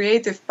also the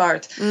creative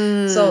part.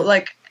 So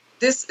like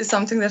this is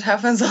something that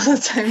happens all the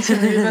time to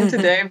me even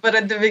today, but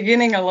at the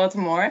beginning a lot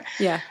more.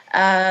 Yeah.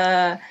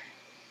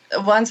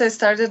 Once I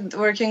started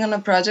working on a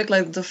project,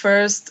 like the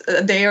first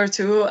day or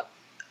two,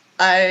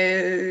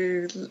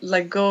 I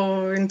like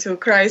go into a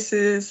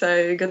crisis.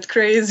 I get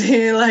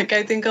crazy. Like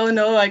I think, oh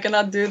no, I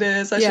cannot do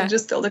this. I should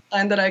just tell the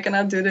client that I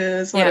cannot do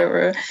this,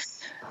 whatever.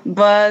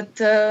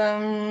 But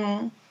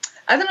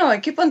I don't know. I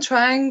keep on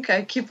trying.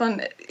 It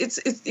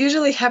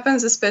usually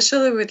happens,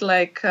 especially with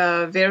like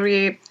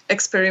very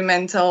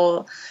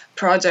experimental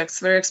projects,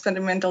 very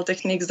experimental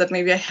techniques that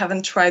maybe I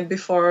haven't tried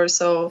before.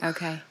 So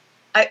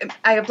I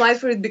applied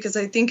for it because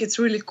I think it's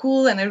really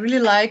cool and I really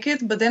like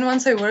it. But then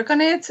once I work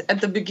on it,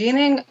 at the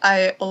beginning,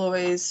 I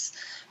always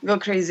go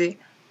crazy.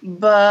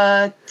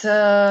 But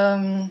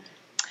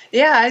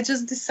I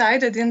just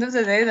decided at the end of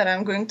the day that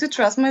I'm going to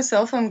trust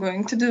myself. I'm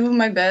going to do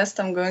my best.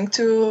 I'm going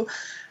to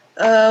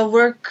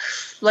work,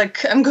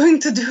 like I'm going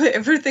to do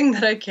everything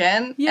that I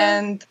can. Yeah.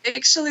 And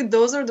actually,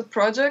 those are the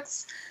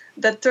projects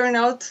that turn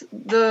out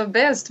the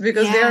best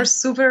because they are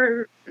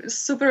super,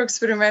 super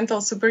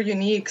experimental, super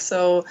unique.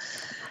 So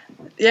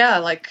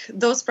like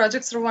those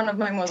projects are one of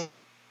my most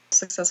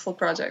successful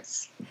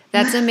projects.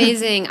 That's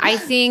amazing. I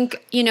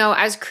think,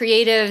 as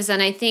creatives,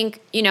 and I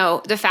think,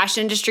 the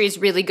fashion industry is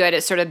really good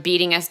at sort of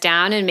beating us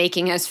down and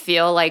making us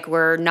feel like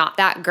we're not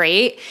that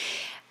great.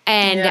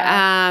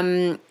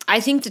 And I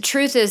think the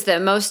truth is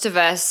that most of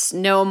us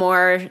know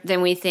more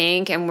than we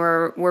think, and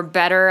we're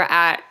better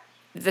at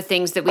the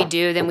things that we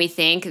do than we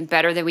think, and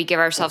better than we give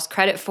ourselves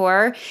credit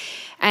for.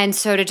 And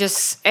so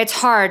it's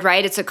hard,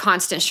 right? It's a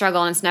constant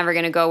struggle, and it's never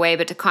going to go away,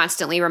 but to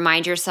constantly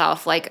remind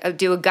yourself, like,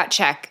 do a gut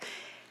check.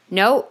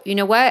 No, you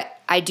know what?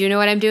 I do know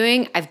what I'm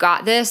doing. I've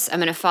got this. I'm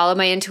going to follow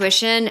my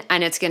intuition,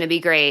 and it's going to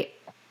be great.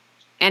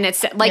 And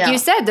it's like you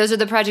said, those are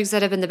the projects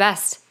that have been the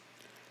best.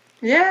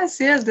 Yes,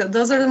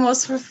 those are the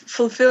most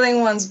fulfilling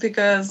ones,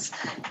 because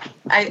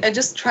I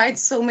just tried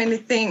so many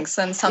things,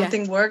 and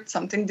something worked,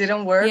 something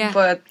didn't work,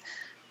 but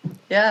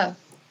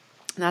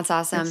that's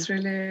awesome.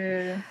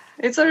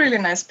 It's a really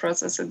nice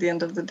process at the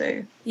end of the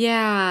day.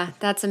 Yeah,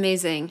 that's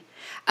amazing.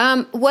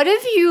 What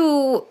have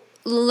you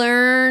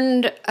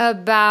learned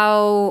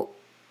about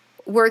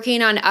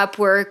working on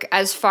Upwork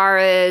as far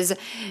as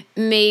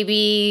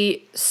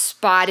maybe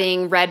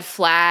spotting red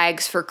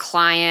flags for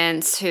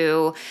clients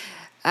who,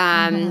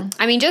 I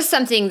mean, just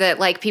something that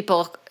like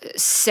people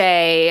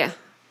say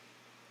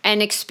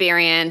and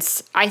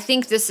experience. I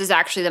think this is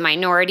actually the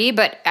minority,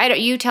 but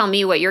you tell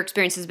me what your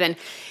experience has been.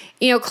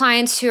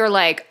 Clients who are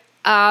like,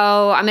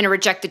 oh, I'm going to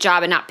reject the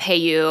job and not pay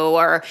you,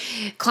 or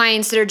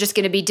clients that are just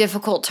going to be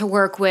difficult to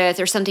work with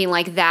or something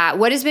like that.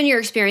 What has been your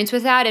experience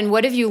with that? And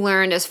what have you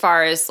learned as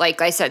far as,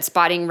 like I said,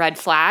 spotting red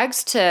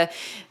flags to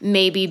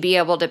maybe be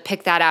able to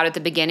pick that out at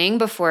the beginning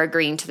before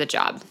agreeing to the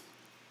job?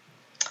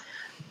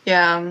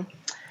 Yeah.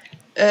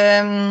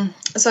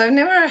 So I've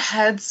never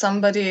had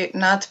somebody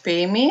not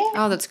pay me.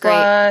 Oh, that's great.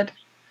 But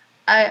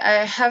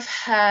I have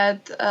had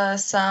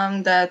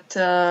some that...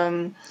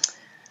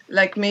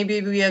 like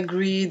maybe we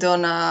agreed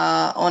on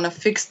a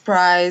fixed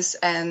price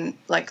and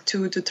like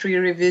 2 to 3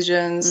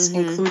 revisions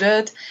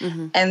included.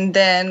 And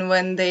then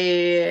when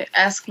they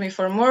asked me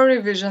for more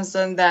revisions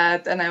than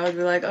that, and I would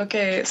be like,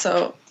 okay,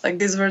 so like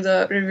these were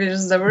the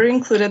revisions that were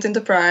included in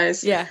the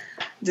price. Yeah.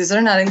 These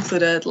are not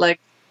included. Like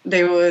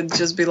they would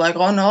just be like,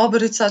 oh no,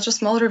 but it's such a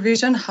small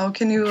revision. How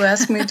can you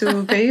ask me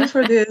to pay you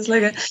for this?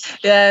 Like,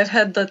 I've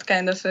had that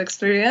kind of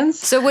experience.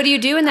 So what do you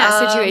do in that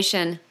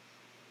situation?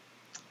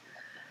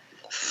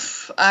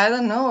 I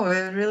don't know.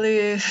 It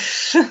really,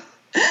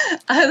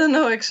 I don't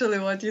know actually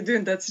what you do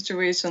in that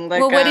situation.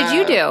 Like, well, what did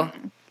you do?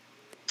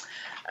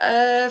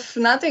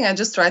 Nothing. I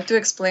just tried to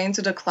explain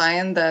to the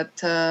client that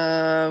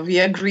we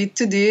agreed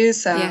to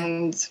this,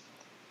 and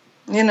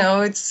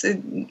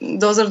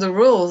those are the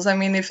rules. I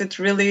mean, if it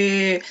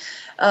really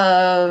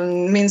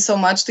means so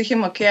much to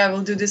him, okay, I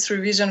will do this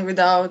revision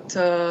without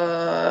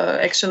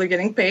actually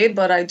getting paid,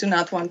 but I do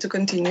not want to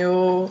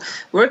continue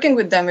working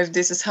with them if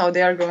this is how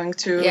they are going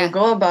to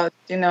go about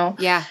it,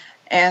 Yeah.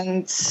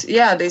 And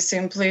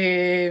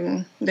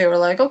they were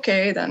like,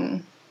 okay,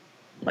 then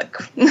like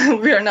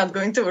we are not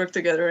going to work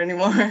together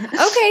anymore.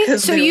 Okay,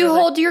 so you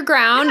hold your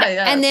ground,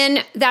 and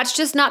then that's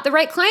just not the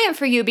right client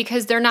for you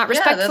because they're not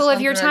respectful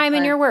of your time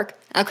and your work.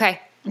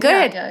 Okay,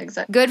 good. Yeah,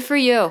 exactly. Good for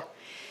you.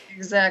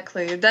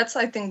 Exactly. That's,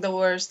 I think, the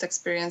worst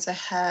experience I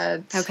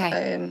had.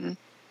 Okay.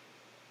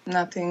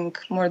 Nothing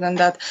more than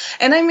that.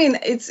 And I mean,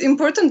 it's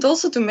important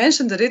also to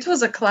mention that it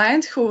was a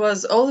client who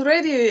was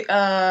already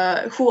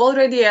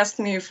asked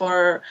me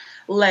for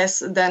less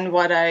than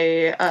what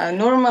I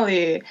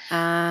normally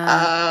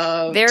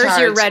there's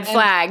charge. Your red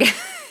flag.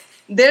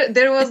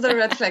 There was the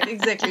red flag,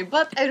 exactly.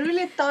 But I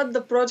really thought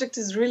the project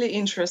is really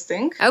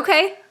interesting.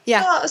 Okay.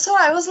 Yeah. So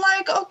I was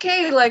like,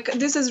 okay, like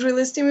this is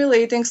really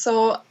stimulating,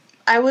 so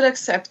I would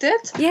accept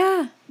it.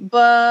 Yeah.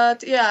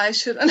 But I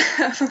shouldn't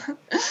have,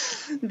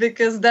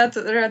 because that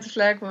red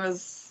flag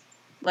was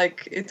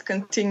like it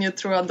continued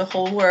throughout the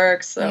whole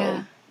work.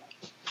 So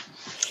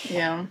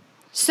yeah.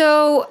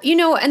 So,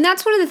 and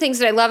that's one of the things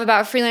that I love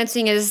about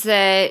freelancing is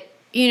that,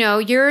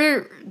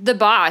 you're the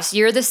boss,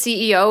 you're the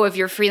CEO of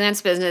your freelance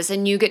business,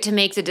 and you get to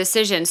make the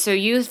decision. So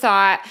you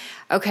thought,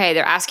 okay,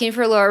 they're asking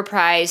for a lower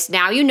price.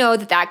 Now you know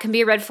that can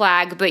be a red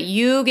flag, but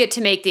you get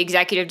to make the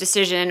executive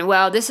decision.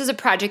 Well, this is a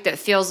project that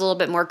feels a little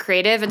bit more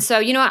creative. And so,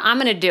 you know what, I'm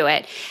going to do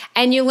it.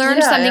 And you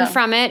learn something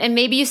from it. And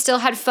maybe you still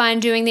had fun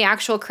doing the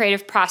actual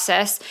creative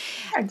process.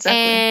 Exactly.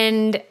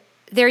 And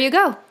there you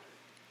go.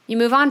 You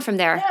move on from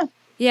there.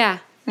 Yeah.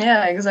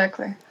 Yeah,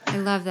 exactly. I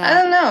love that.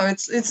 I don't know.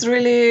 It's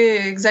really,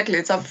 exactly.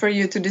 It's up for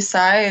you to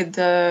decide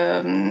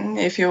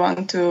if you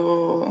want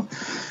to,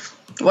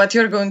 what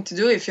you're going to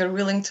do. If you're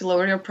willing to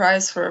lower your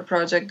price for a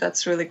project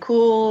that's really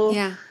cool,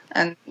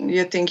 and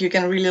you think you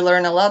can really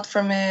learn a lot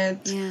from it.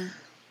 Yeah.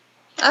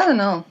 I don't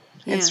know.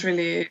 Yeah. It's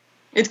really,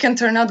 it can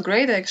turn out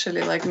great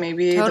actually. Like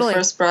maybe the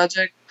first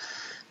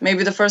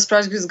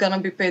project is gonna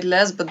be paid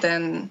less, but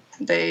then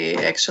they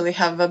actually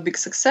have a big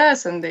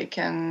success and they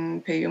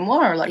can pay you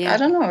more. Like I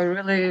don't know. It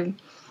really.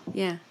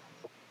 Yeah.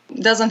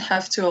 Doesn't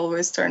have to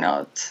always turn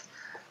out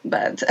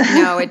bad.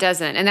 No, it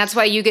doesn't. And that's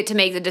why you get to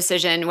make the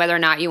decision whether or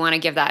not you want to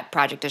give that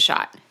project a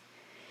shot.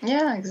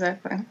 Yeah,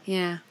 exactly.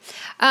 Yeah.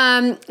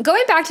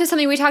 Going back to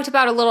something we talked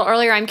about a little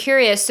earlier, I'm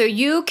curious. So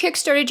you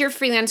kickstarted your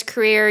freelance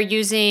career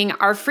using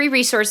our free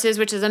resources,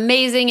 which is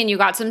amazing, and you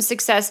got some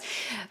success.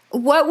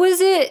 What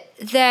was it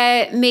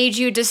that made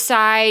you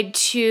decide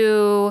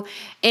to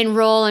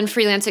enroll in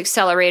Freelance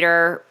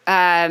Accelerator?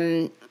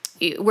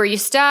 were you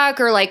stuck,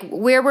 or like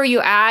where were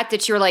you at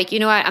that you were like, you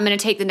know what, I'm going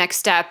to take the next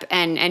step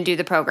and do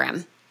the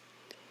program?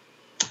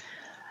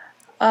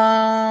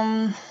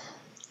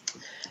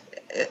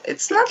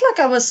 It's not like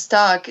I was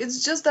stuck.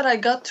 It's just that I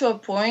got to a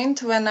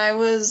point when I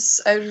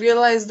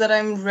realized that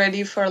I'm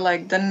ready for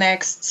like the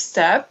next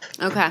step.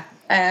 Okay.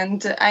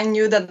 And I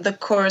knew that the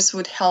course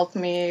would help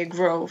me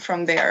grow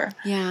from there.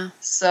 Yeah.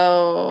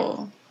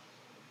 So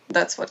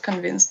that's what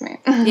convinced me.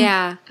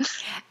 Yeah.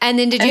 And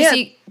then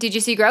did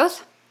you see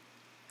growth?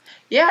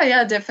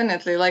 Yeah,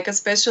 definitely. Like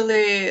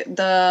especially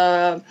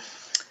the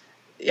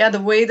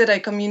way that I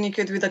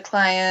communicate with the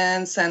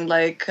clients, and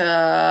like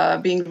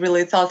being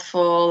really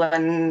thoughtful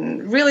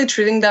and really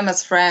treating them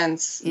as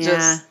friends. Yeah.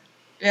 Just,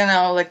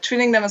 like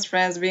treating them as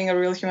friends, being a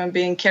real human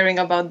being, caring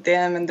about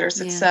them and their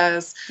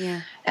success.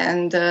 Yeah.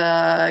 And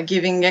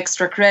giving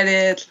extra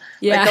credit.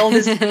 Yeah. Like all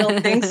these little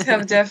things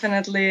have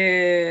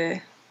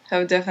definitely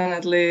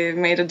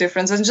made a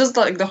difference. And just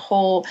like the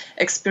whole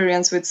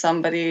experience with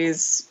somebody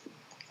is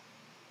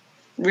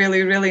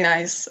really, really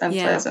nice and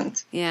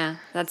pleasant. Yeah,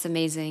 that's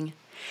amazing.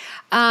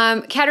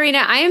 Katerina,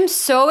 I am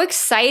so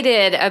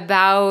excited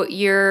about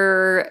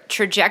your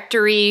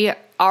trajectory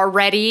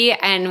already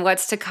and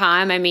what's to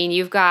come. I mean,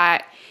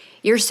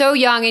 you're so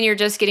young and you're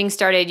just getting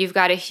started. You've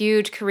got a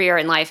huge career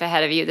in life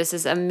ahead of you. This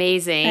is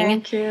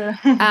amazing. Thank you.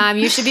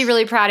 You should be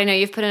really proud. I know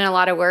you've put in a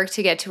lot of work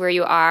to get to where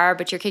you are,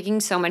 but you're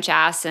kicking so much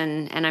ass,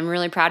 and I'm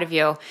really proud of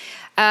you.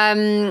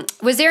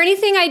 Was there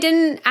anything I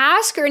didn't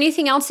ask, or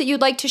anything else that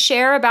you'd like to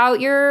share about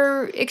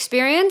your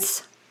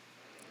experience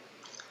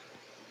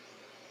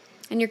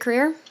in your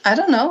career? I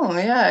don't know.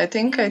 Yeah, I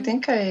think I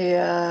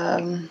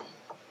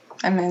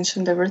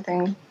mentioned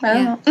everything. I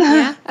don't know.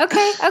 Yeah.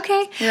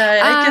 Okay.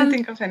 Yeah, I can't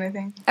think of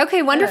anything.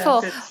 Okay,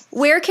 wonderful.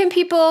 Where can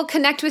people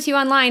connect with you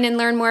online and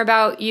learn more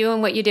about you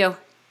and what you do?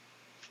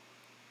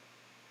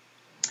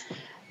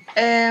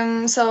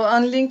 So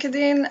on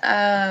LinkedIn,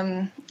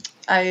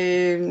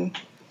 I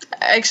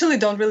actually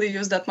don't really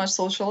use that much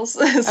socials.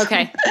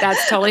 Okay,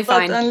 that's totally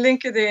fine. But on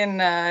LinkedIn,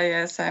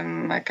 yes,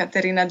 I'm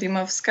Katerina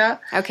Dimovska.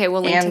 Okay,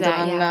 we'll link to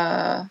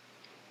that.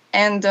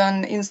 And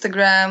on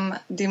Instagram,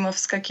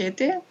 Dimovska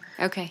Keti.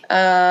 Okay.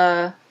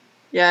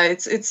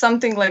 It's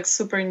something like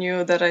super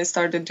new that I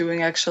started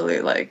doing,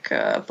 actually, like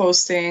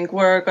posting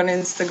work on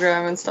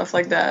Instagram and stuff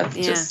like that,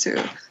 just to,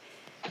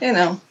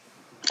 I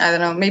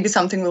don't know, maybe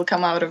something will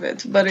come out of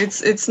it. But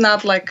it's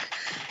not like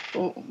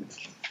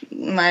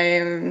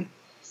my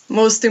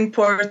most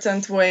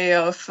important way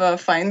of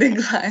finding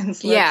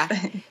clients.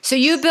 Let's say. So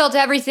you built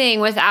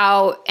everything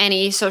without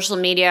any social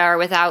media or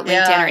without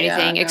LinkedIn or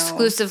anything,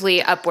 exclusively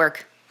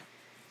Upwork.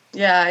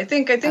 Yeah, I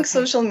think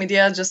social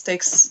media just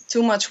takes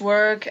too much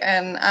work,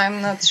 and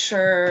I'm not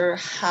sure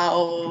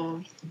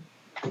how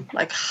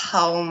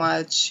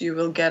much you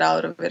will get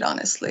out of it,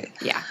 honestly.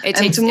 Yeah,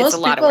 it's a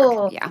lot of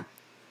work. Yeah.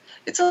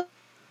 It's a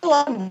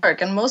lot of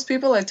work, and most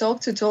people I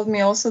talked to told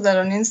me also that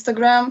on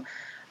Instagram,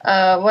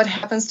 what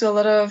happens to a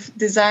lot of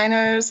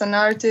designers and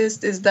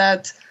artists is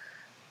that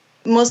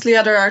mostly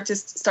other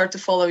artists start to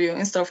follow you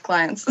instead of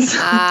clients.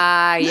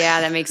 Yeah,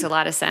 that makes a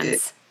lot of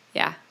sense.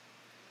 Yeah.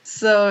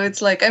 So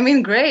it's like, I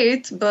mean,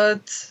 great,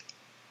 but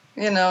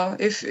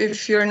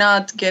if you're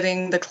not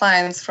getting the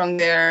clients from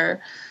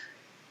there,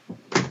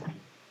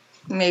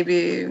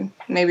 maybe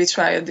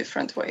try a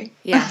different way.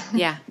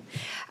 Yeah.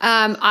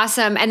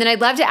 Awesome. And then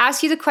I'd love to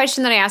ask you the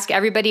question that I ask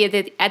everybody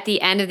at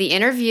the end of the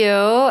interview.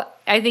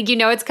 I think you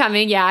know it's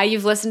coming. Yeah,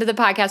 you've listened to the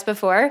podcast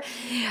before.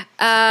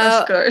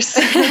 Of course.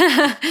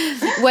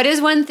 What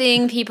is one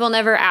thing people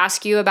never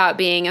ask you about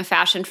being a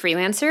fashion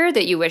freelancer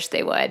that you wish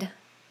they would?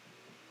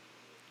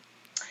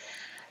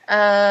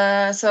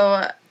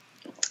 So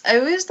I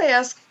wish they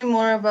asked me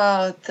more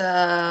about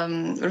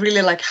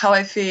really like how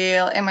I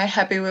feel. Am I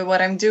happy with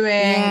what I'm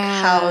doing?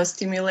 How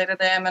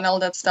stimulated I am and all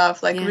that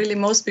stuff. Like really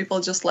most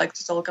people just like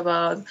to talk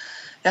about,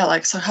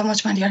 like, so how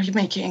much money are you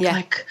making?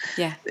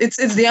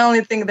 It's the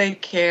only thing they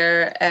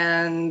care.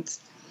 And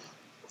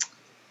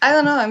I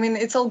don't know. I mean,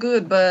 it's all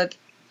good, but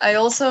I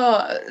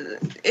also,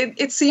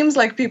 it seems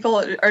like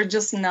people are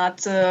just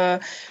not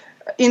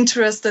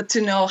interested to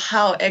know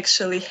how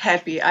actually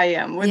happy I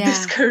am with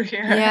this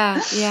career.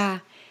 Yeah.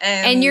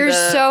 And you're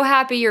so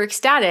happy, you're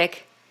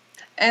ecstatic.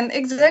 And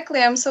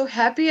exactly, I'm so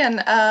happy,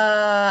 and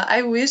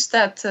I wish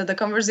that the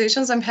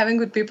conversations I'm having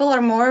with people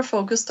are more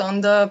focused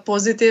on the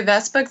positive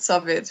aspects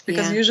of it.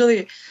 Because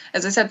usually,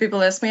 as I said,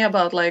 people ask me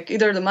about like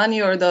either the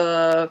money or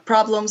the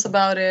problems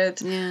about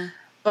it. Yeah.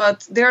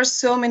 But there are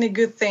so many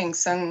good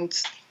things, and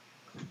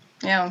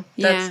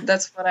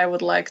that's what I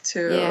would like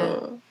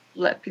to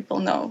let people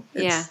know.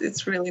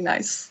 It's really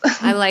nice.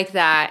 I like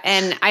that.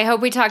 And I hope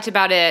we talked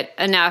about it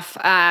enough.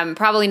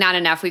 Probably not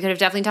enough. We could have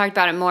definitely talked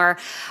about it more.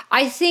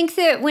 I think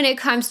that when it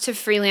comes to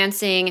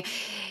freelancing,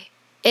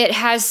 it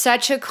has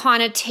such a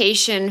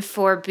connotation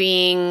for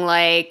being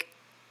like,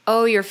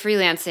 oh, you're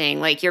freelancing.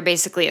 Like you're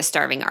basically a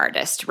starving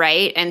artist,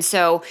 right? And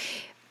so,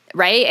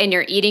 right? And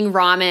you're eating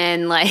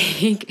ramen,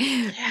 like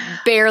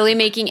barely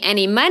making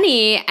any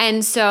money.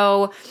 And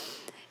so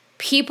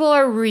people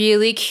are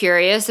really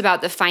curious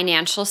about the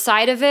financial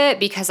side of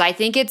it, because I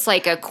think it's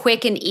like a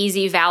quick and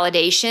easy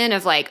validation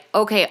of like,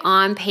 okay,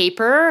 on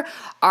paper,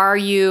 are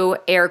you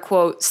air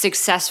quote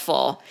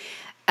successful?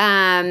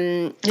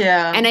 And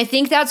I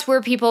think that's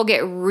where people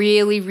get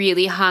really,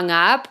 really hung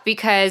up,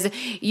 because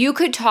you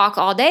could talk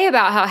all day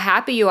about how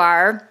happy you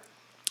are,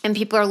 and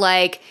people are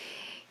like,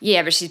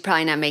 yeah, but she's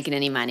probably not making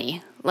any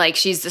money. Like,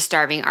 she's the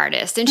starving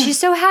artist and she's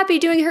so happy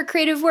doing her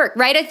creative work,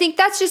 right? I think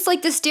that's just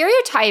like the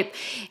stereotype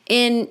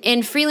in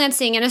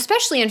freelancing, and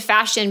especially in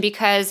fashion,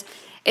 because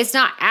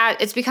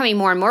it's becoming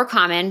more and more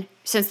common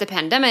since the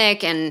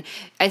pandemic. And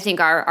I think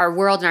our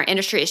world and our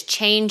industry is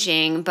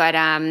changing. But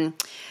I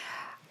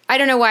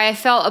don't know why I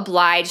felt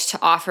obliged to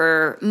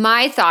offer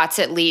my thoughts,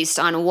 at least,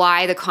 on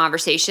why the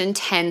conversation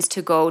tends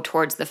to go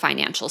towards the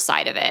financial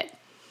side of it.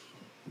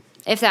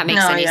 If that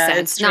makes any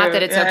sense. Not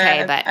that it's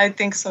okay, but I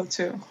think so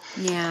too.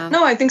 Yeah.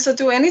 No, I think so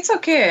too. And it's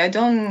okay. I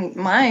don't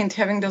mind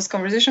having those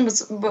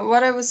conversations. But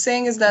what I was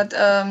saying is that,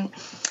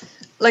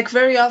 like,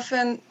 very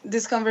often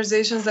these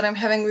conversations that I'm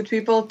having with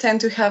people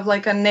tend to have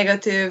like a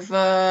negative, you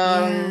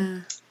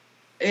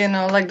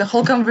know, like the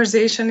whole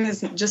conversation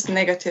is just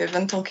negative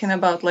and talking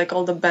about like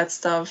all the bad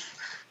stuff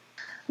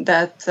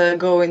that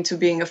go into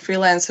being a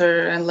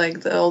freelancer, and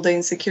like all the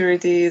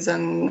insecurities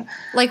and.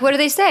 Like, what do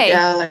they say?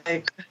 Yeah,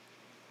 like.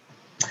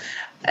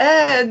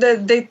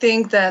 They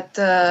think that,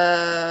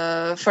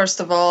 first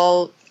of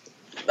all,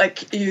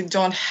 like, you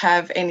don't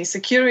have any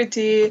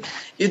security.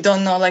 You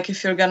don't know, like,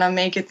 if you're gonna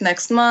make it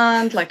next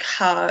month. Like,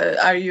 how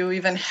are you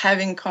even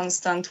having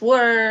constant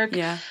work?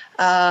 Yeah.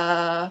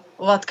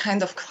 What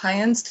kind of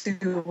clients do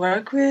you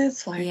work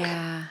with? Like,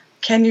 yeah.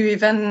 Can you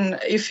even,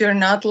 if you're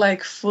not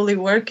like fully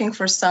working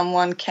for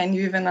someone, can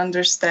you even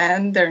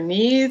understand their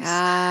needs? Oh,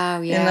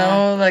 yeah. You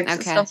know, like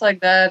stuff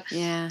like that.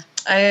 Yeah.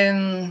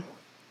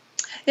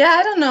 Yeah,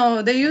 I don't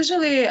know. They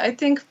usually, I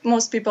think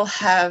most people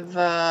have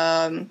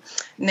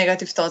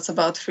negative thoughts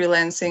about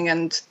freelancing,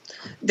 and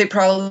they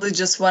probably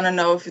just want to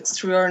know if it's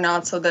true or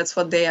not. So that's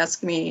what they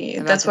ask me.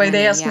 That's why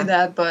they ask me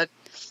that. But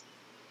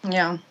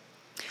yeah.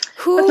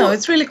 But no,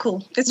 it's really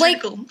cool. It's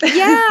like, really cool.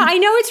 Yeah, I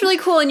know it's really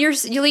cool. And you're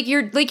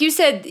like you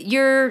said,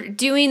 you're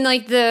doing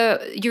like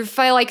you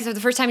feel like for the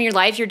first time in your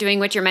life, you're doing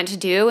what you're meant to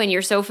do, and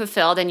you're so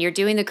fulfilled, and you're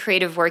doing the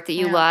creative work that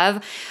you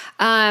love.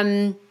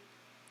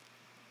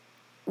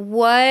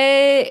 Who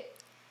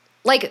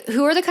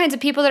are the kinds of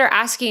people that are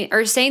asking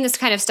or saying this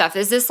kind of stuff?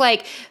 Is this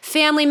like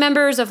family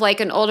members of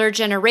like an older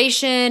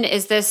generation?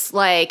 Is this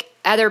like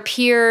other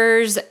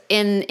peers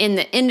in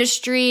the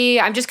industry?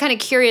 I'm just kind of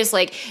curious,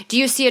 like, do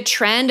you see a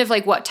trend of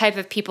like what type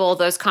of people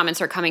those comments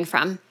are coming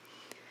from?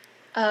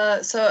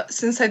 So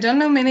since I don't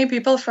know many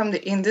people from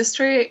the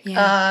industry,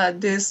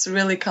 this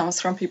really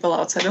comes from people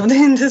outside of the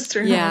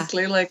industry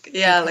mostly. Like,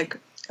 like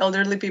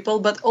elderly people,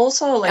 but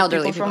also like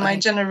people from my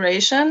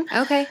generation.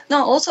 Okay.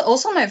 No,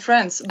 also my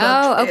friends.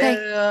 But,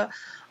 okay.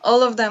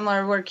 All of them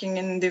are working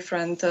in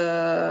different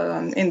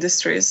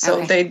industries,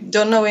 so they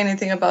don't know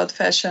anything about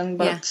fashion,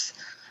 but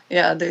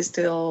they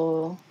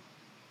still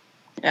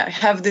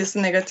have these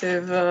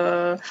negative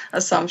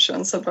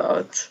assumptions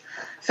about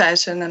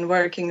fashion and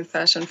working in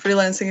fashion,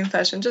 freelancing in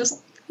fashion,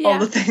 just all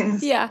the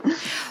things. Yeah.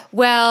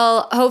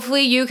 Well,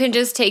 hopefully you can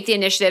just take the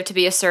initiative to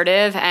be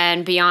assertive,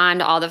 and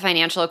beyond all the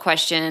financial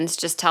questions,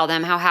 just tell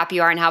them how happy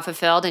you are and how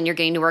fulfilled, and you're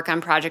getting to work on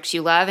projects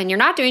you love, and you're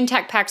not doing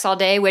tech packs all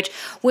day, which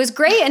was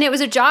great and it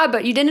was a job,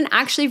 but you didn't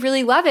actually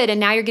really love it. And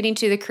now you're getting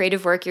to the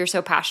creative work you're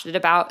so passionate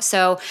about.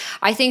 So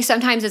I think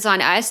sometimes it's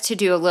on us to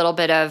do a little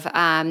bit of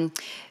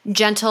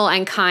gentle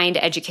and kind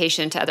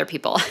education to other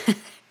people.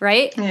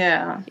 Right?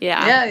 Yeah,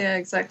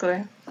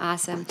 exactly.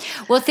 Awesome.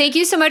 Well, thank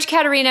you so much,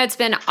 Katarina. It's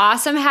been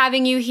awesome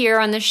having you here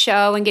on the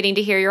show and getting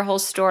to hear your whole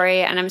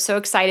story. And I'm so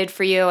excited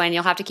for you. And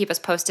you'll have to keep us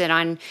posted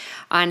on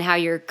how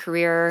your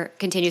career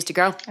continues to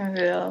grow. I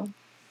will.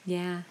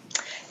 Yeah.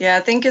 Yeah.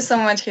 Thank you so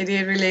much,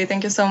 Heidi. Really,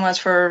 thank you so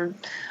much for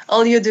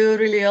all you do.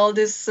 Really, all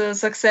this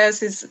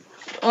success is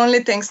only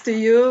thanks to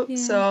you. Yeah.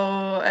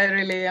 So I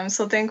really am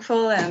so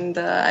thankful, and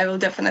I will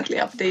definitely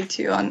update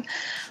you on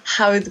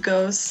how it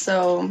goes.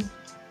 So.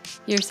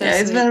 You're so sweet.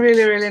 It's been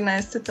really, really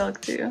nice to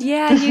talk to you.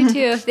 Yeah, you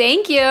too.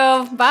 Thank you.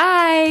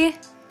 Bye.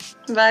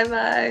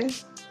 Bye-bye.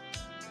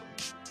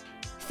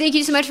 Thank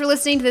you so much for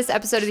listening to this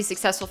episode of the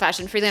Successful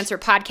Fashion Freelancer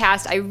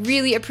podcast. I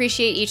really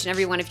appreciate each and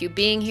every one of you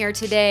being here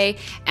today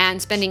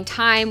and spending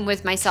time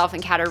with myself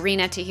and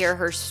Katarina to hear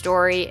her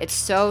story. It's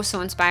so,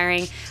 so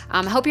inspiring.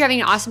 I hope you're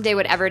having an awesome day,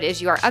 whatever it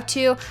is you are up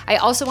to. I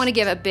also want to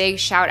give a big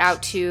shout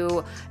out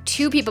to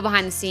two people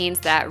behind the scenes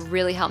that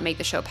really help make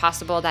the show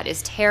possible. That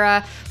is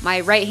Tara,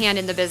 my right hand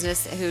in the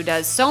business, who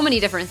does so many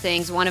different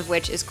things, one of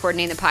which is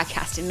coordinating the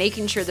podcast and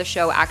making sure the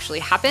show actually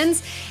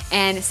happens.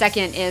 And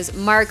second is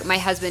Mark, my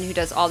husband, who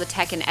does all the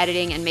tech and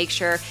editing and make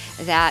sure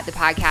that the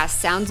podcast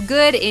sounds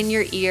good in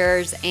your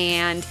ears.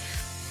 And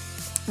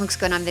Looks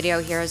good on video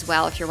here as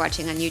well if you're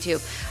watching on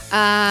YouTube.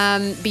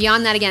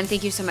 Beyond that, again,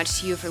 thank you so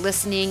much to you for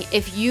listening.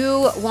 If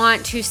you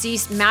want to see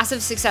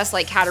massive success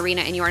like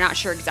Katerina and you are not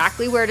sure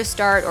exactly where to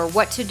start or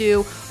what to do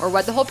or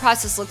what the whole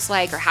process looks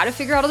like or how to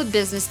figure out all the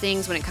business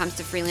things when it comes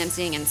to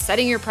freelancing and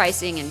setting your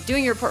pricing and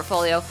doing your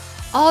portfolio,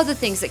 all the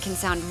things that can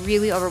sound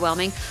really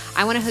overwhelming,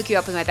 I want to hook you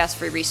up with my best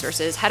free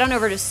resources. Head on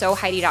over to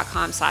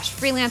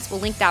soheidi.com/freelance. We'll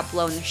link that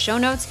below in the show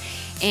notes.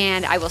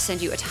 And I will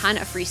send you a ton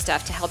of free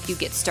stuff to help you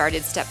get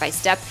started step by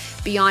step.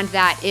 Beyond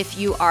that, if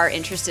you are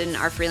interested in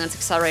our Freelance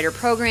Accelerator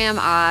program,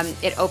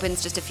 it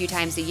opens just a few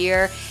times a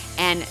year.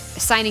 And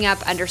signing up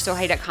under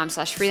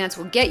soheidi.com/freelance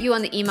will get you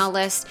on the email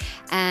list.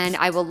 And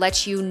I will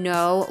let you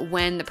know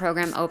when the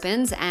program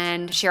opens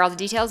and share all the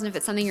details. And if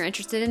it's something you're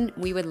interested in,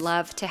 we would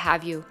love to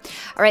have you.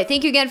 All right,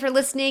 thank you again for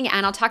listening.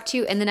 And I'll talk to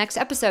you in the next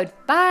episode.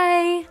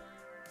 Bye.